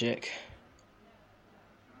 Black Magic.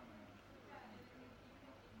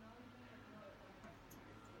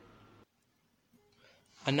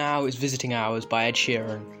 And now it's Visiting Hours by Ed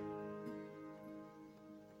Sheeran.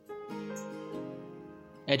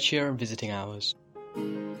 Ed Sheeran, Visiting Hours.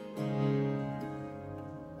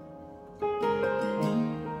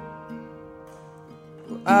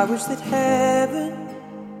 I wish that heaven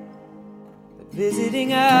had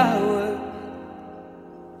visiting hours,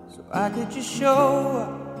 so I could just show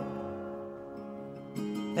up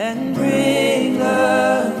and bring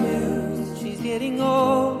the news that she's getting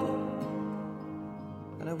older.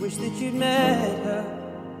 And I wish that you'd met her,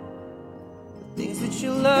 the things that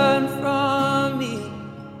she'll learn from me,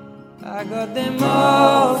 I got them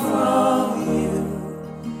all from you.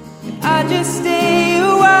 And I just stay a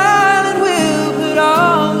while and we'll put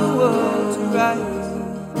all the world to rights.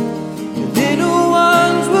 The little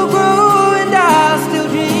ones will grow and I'll still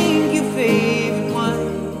drink your favorite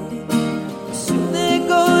wine. Soon they're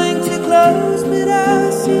going to close, but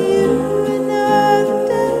I'll see you another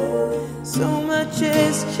day. So much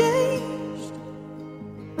has changed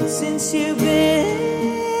since you've been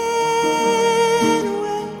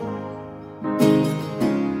away.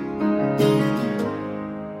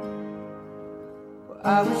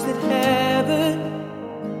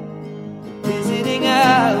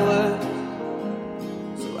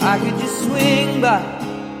 swing by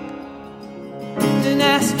and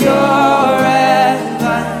ask your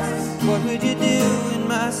advice. What would you do in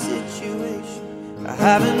my situation? I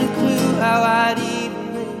haven't a clue how I'd even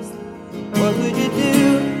raise them. What would you do?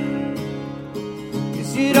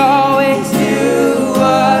 'Cause you'd always do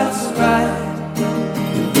what's right.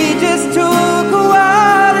 We just took a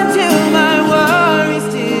while until my worries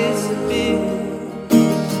disappeared.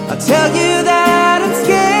 I'll tell you that I'm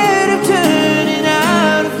scared of turning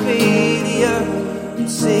out a failure. You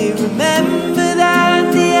say remember that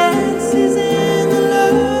the answer's in the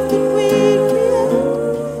love that we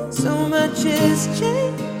create. So much has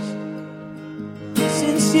changed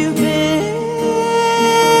since you've been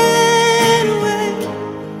away.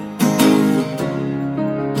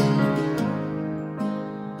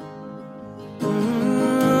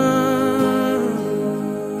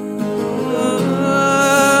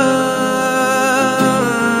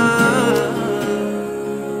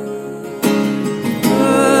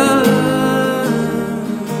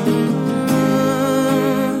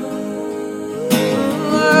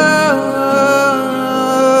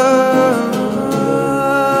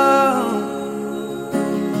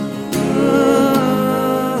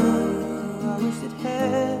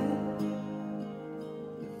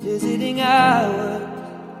 Visiting hours,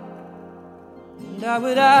 and I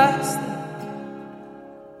would ask them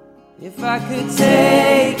if I could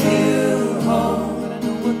take you home. But I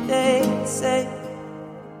know what they'd say,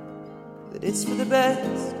 that it's for the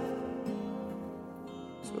best.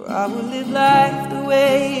 So I will live life the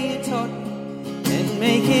way you taught me and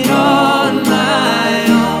make it on my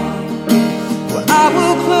own. Well, I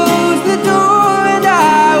will close the door and I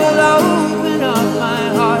will open up my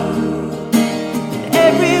heart.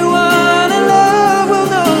 Everyone I love will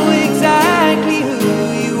know exactly who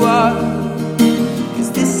you are. 'Cause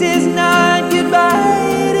this is not goodbye,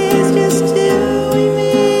 it is just till we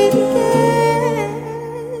meet again.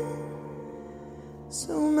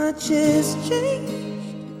 So much has changed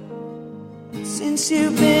since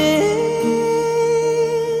you've been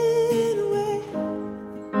away.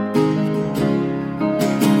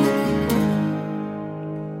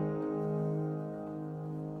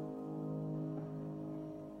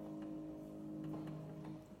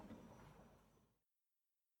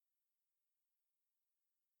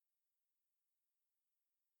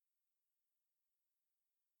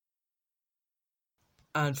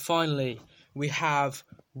 And finally, we have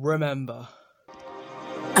Remember.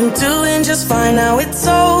 I'm doing just fine now, it's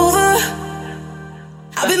over.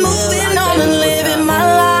 I've been moving on and living my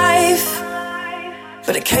life,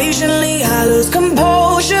 but occasionally I lose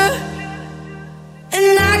composure, and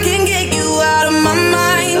I can get you out of my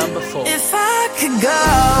mind. If I could go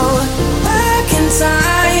back in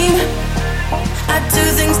time, I'd do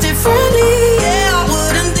things differently, yeah, I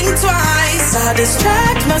wouldn't think twice. I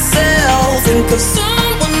distract myself, think of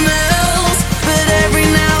someone else, but every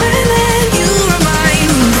now and then you remind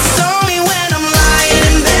me. It's only when I'm lying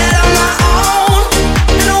in bed on my own,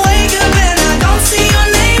 and I wake up and I don't see your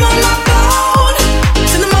name on my phone.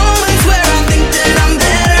 To the moments where I think that I'm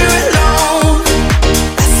better alone.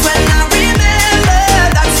 That's when I remember,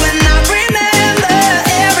 that's when I remember.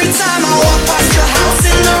 Every time I walk past your house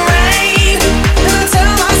in the rain, and I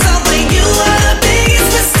tell myself that you were the biggest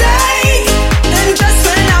mistake. And just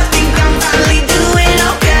when I think I'm finally doing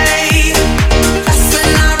okay, that's when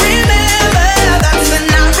I remember, that's when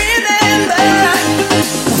I remember.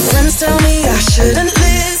 My friends tell me I shouldn't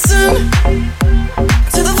listen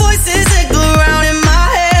to the voices that go around in my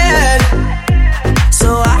head, so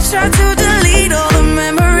I try to delete all the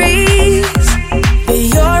memories, but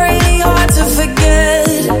you're really hard to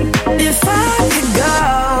forget. If I could go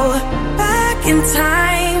back in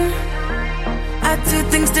time, I'd do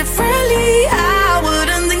things differently, I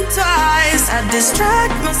wouldn't think twice. I'd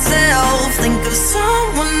distract myself, think of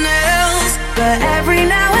someone else, but every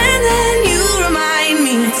now and then you remind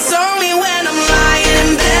me. It's only when I'm lying in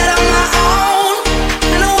bed on my own,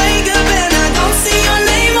 and I wake up and I don't see your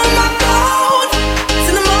name on my phone. To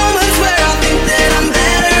the moments where I think that I'm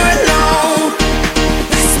better alone,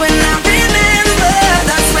 that's when I remember,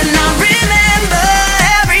 that's when I remember.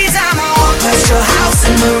 Every time I walk past your house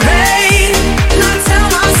in the rain, and I tell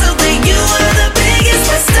myself that you were the biggest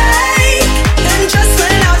mistake. And just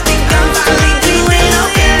when I think I'm finally doing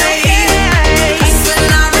okay, that's when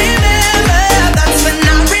I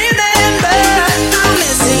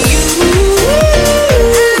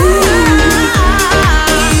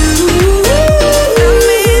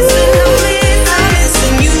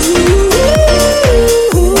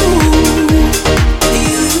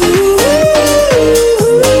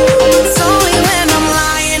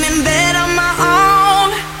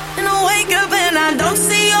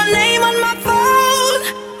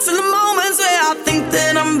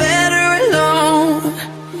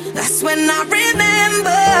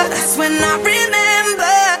when I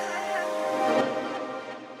remember.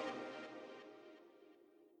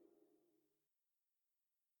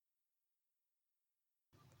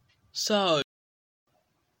 So,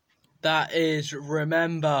 that is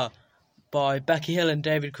Remember by Becky Hill and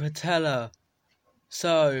David Quintella.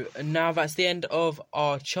 So, now that's the end of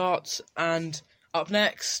our charts, and up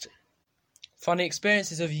next, funny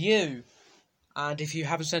experiences of you. And if you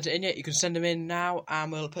haven't sent it in yet, you can send them in now,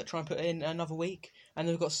 and we'll try and put it in another week. And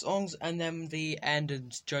then we've got songs, and then the end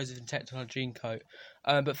and Joseph and Technicolor Dreamcoat.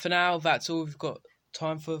 But for now, that's all we've got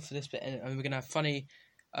time for this bit, and we're going to have funny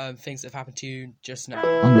things that have happened to you just now.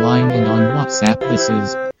 Online and on WhatsApp, this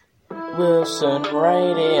is Wilson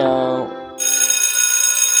Radio.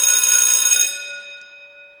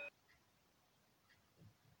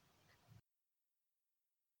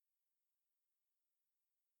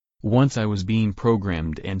 Once I was being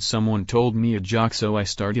programmed and someone told me a joke, so I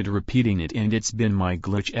started repeating it, and it's been my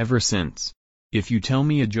glitch ever since. If you tell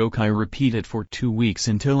me a joke, I repeat it for 2 weeks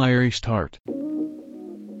until I restart.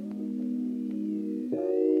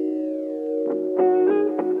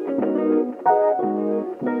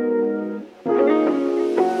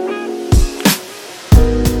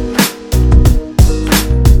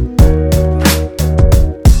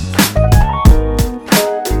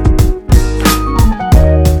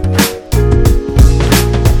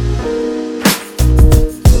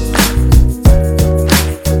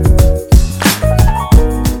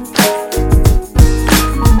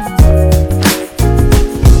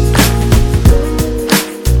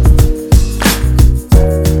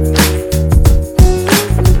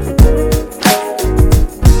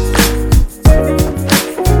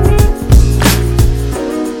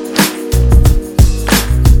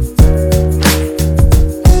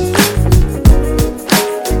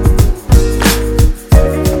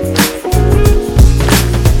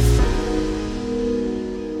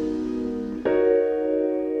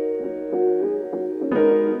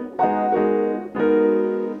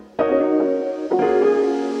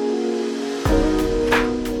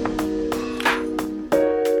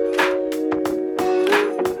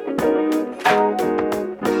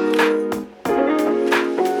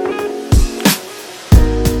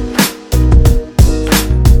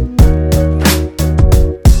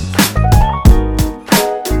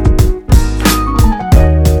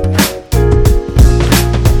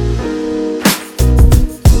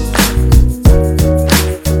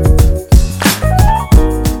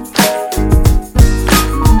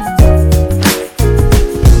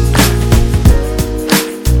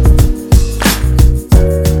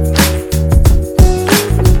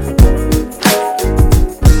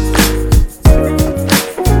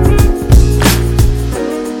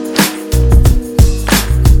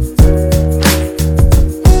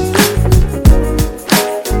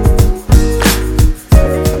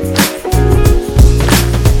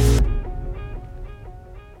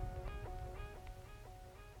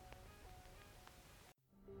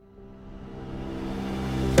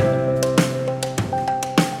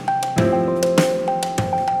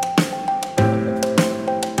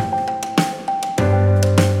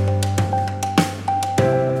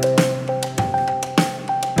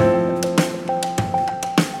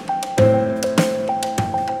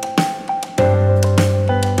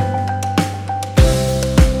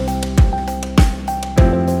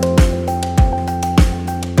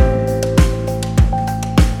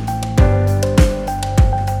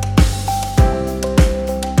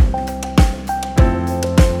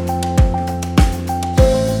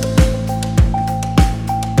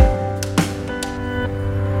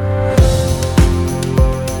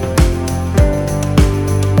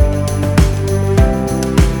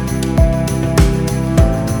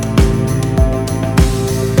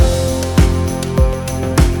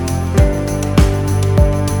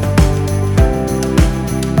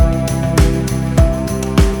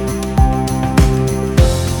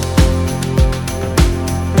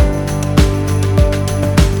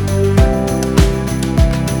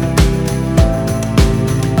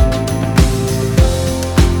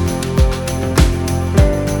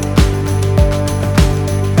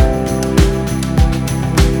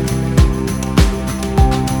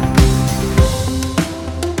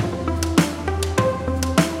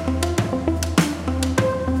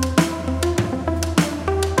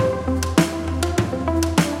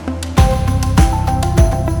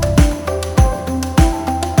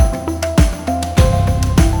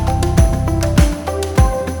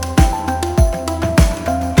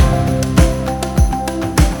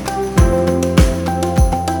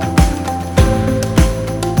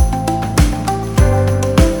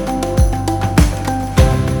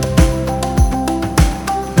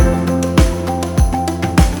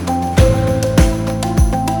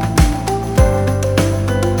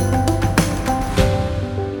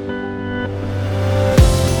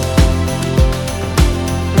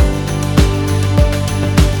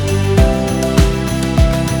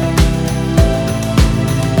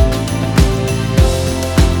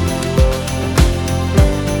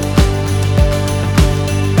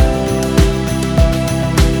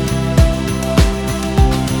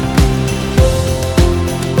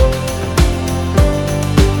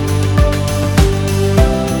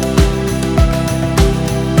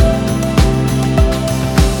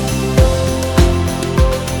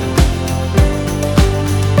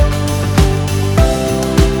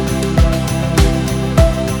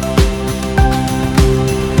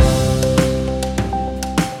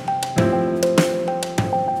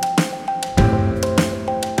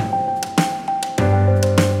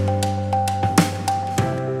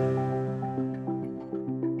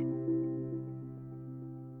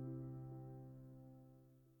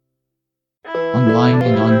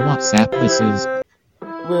 This is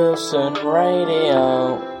Wilson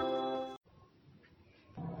Radio.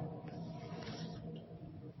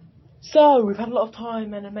 So, we've had a lot of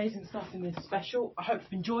time and amazing stuff in this special. I hope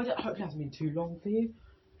you've enjoyed it. I hope it hasn't been too long for you.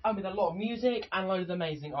 With a lot of music and loads of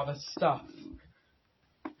amazing other stuff.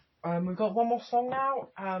 We've got one more song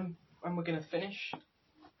now, and we're going to finish.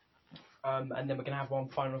 And then we're going to have one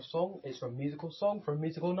final song. It's from a musical song, from a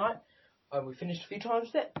musical night. We finished a few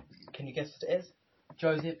times with it. Can you guess what it is?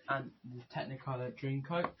 Joseph and the Technicolor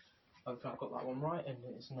Dreamcoat. Hopefully I've got that one right, and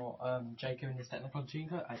it's not Jacob and his Technicolor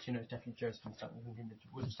Dreamcoat. Actually, no, it's definitely Joseph and something that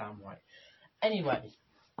wouldn't sound right. Anyway,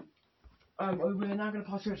 we're now going to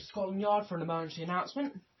pass over to Scotland Yard for an emergency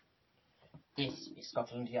announcement. This is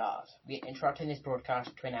Scotland Yard. We are interrupting this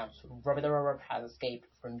broadcast to announce Robbie the Robber has escaped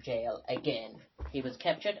from jail again. He was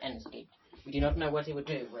captured and escaped. We do not know what he will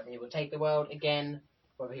do, whether he will take the world again,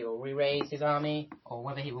 whether he will re-raise his army, or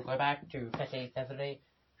whether he will go back to Petty Thessaly,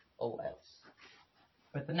 or else.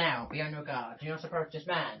 But for now, be on your guard. Do not approach this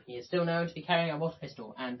man. He is still known to be carrying a water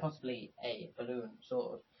pistol and possibly a balloon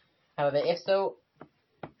sword. However, if so,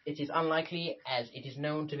 it is unlikely, as it is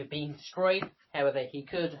known to be being destroyed. However, he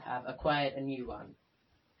could have acquired a new one.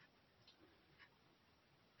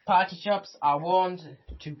 Party shops are warned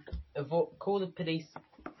to call the police,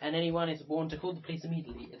 and anyone is warned to call the police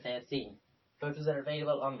immediately if they are seen. Photos are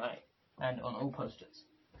available online and on all posters.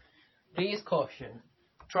 Please caution.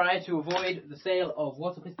 Try to avoid the sale of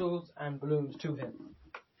water pistols and balloons to him,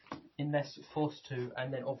 unless forced to,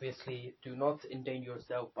 and then obviously do not endanger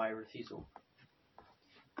yourself by refusal.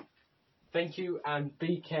 Thank you, and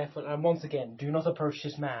be careful, and once again, do not approach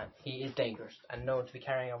this man. He is dangerous, and known to be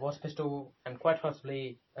carrying a water pistol, and quite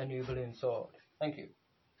possibly a new balloon sword. Thank you.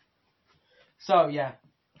 So, yeah,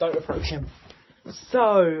 don't approach him.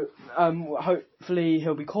 So, hopefully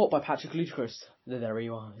he'll be caught by Patrick Ludacris. There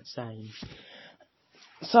you are, it's saying.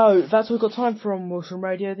 So, that's all we've got time for on Wilson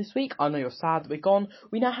Radio this week. I know you're sad that we're gone.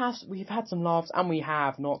 We've had some laughs, and we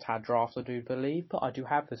have not had drafts, I do believe, but I do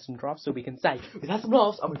have some drafts, so we can say we've had some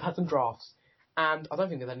laughs, and we've had some drafts. And I don't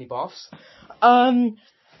think there's any baths.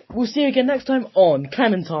 We'll see you again next time on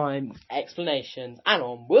Clementine Explanations, and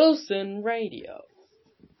on Wilson Radio.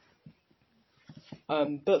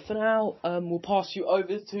 But for now, we'll pass you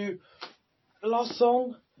over to the last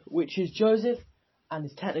song, which is Joseph and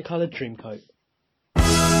his Technicolor Dreamcoat.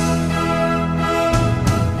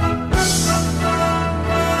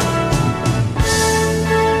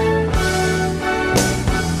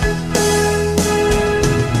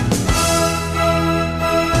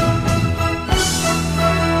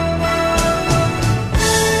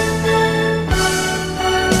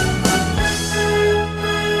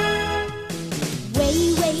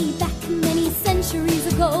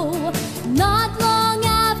 Not long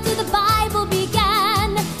after the Bible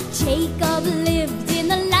began, Jacob lived in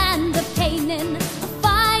the land of Canaan, a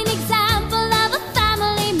fine example of a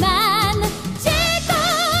family man.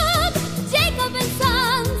 Jacob and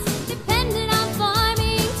sons depended on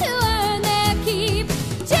farming to earn their keep.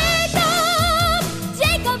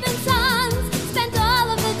 Jacob and sons spent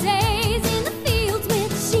all of their days in the fields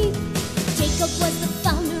with sheep. Jacob was the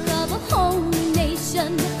founder of a whole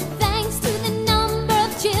nation.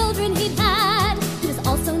 Children he'd had. He was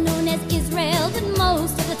also known as Israel, but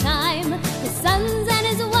most of the time his sons and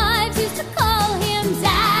his wives used to call him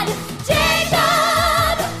Dad.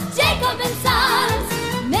 Jacob and sons,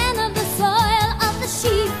 men of the soil of the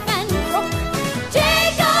sheep and brook.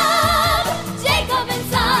 Jacob and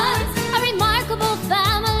sons, a remarkable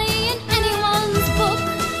family in anyone's book.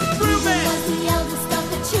 Reuben was the eldest of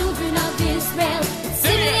the children of Israel.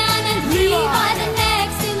 Simeon and Levi the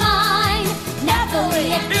next in line.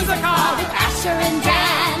 Naphtali and Issachar with Asher and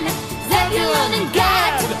Dan. Zebulun and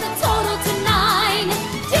Gad took the total to 9.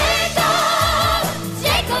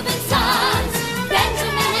 Jacob and sons.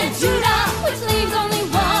 Benjamin and Judah, which leaves only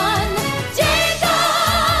 1.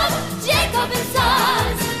 Jacob and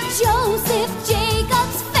sons. Joseph,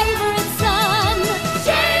 Jacob's favorite son.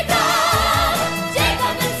 Jacob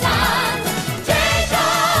and sons.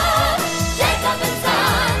 Jacob and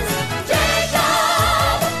sons. Jacob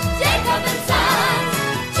and sons.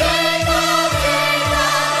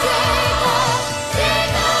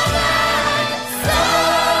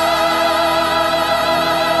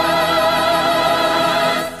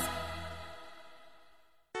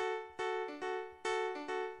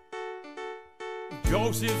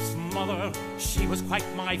 Joseph's mother, she was quite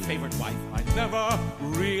my favorite wife. I never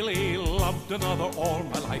really loved another all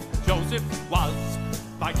my life. Joseph was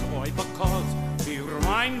my joy because he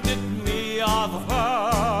reminded me of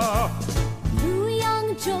her. Through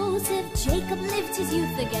young Joseph, Jacob lived his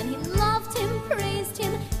youth again. He loved him, praised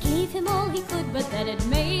him, gave gave him all he could, but that it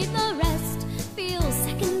made the rest feel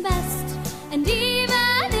second best. And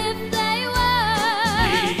even if they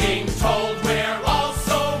were Being told we're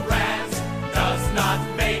also rats does not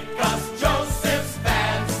make us Joseph's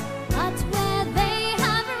fans. but where they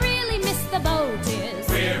have really missed the boat is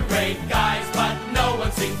We're great guys, but no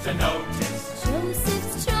one seems to notice.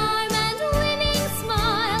 Joseph's charm and winning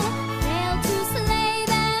smile failed to slay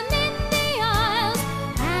them in the aisles,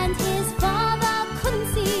 and his father couldn't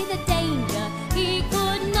see the danger. He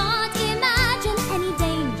could not imagine any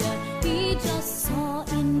danger. He just saw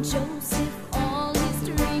in Joseph all his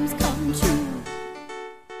dreams come true.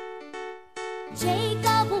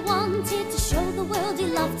 Jacob wanted to show the world he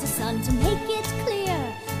loved his son, to make it clear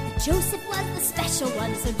that Joseph was the special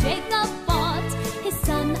one. So Jacob bought his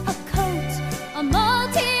son a coat, a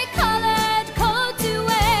multicolored coat to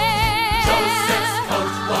wear. Joseph's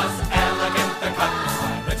coat was elegant, the cut was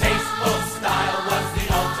fine. The tasteful style was the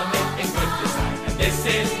ultimate in good design. And this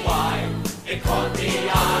is why it caught the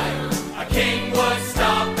eye. A king would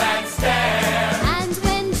stop and stare. And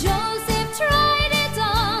when Joseph tried it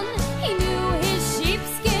on, he knew his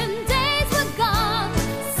sheepskin days were gone.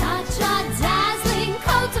 Such a dazzling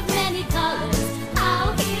coat of many colors, how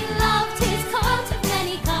he loved his coat of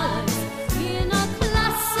many colors. In a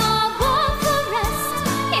class so born for rest,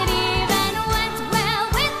 it even went well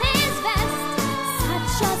with his vest.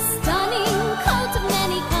 Such a stunning coat of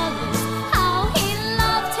many colors, how he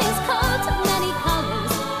loved his coat of many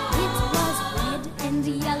colors. It was red and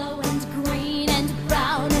yellow and green and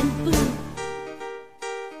brown and blue.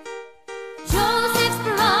 Joseph's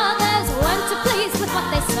brothers weren't too pleased with what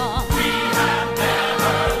they saw. We have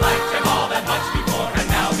never liked him all that much before, and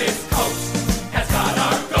now this coat has got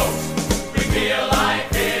our goat. We feel life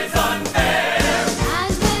is unfair.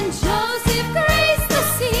 And when Joseph graced the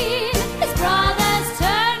scene, his brothers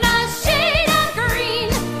turned a shade of green.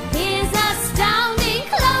 His astounding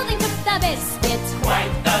clothing took the biscuit.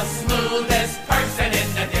 Quite the smoothest person in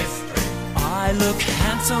the district. I look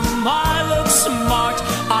handsome, I look smart,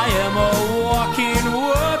 I am a walking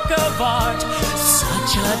work of art.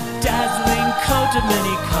 Such a dazzling coat of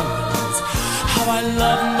many colors, how I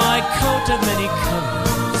love my coat of many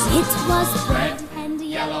colors. It was red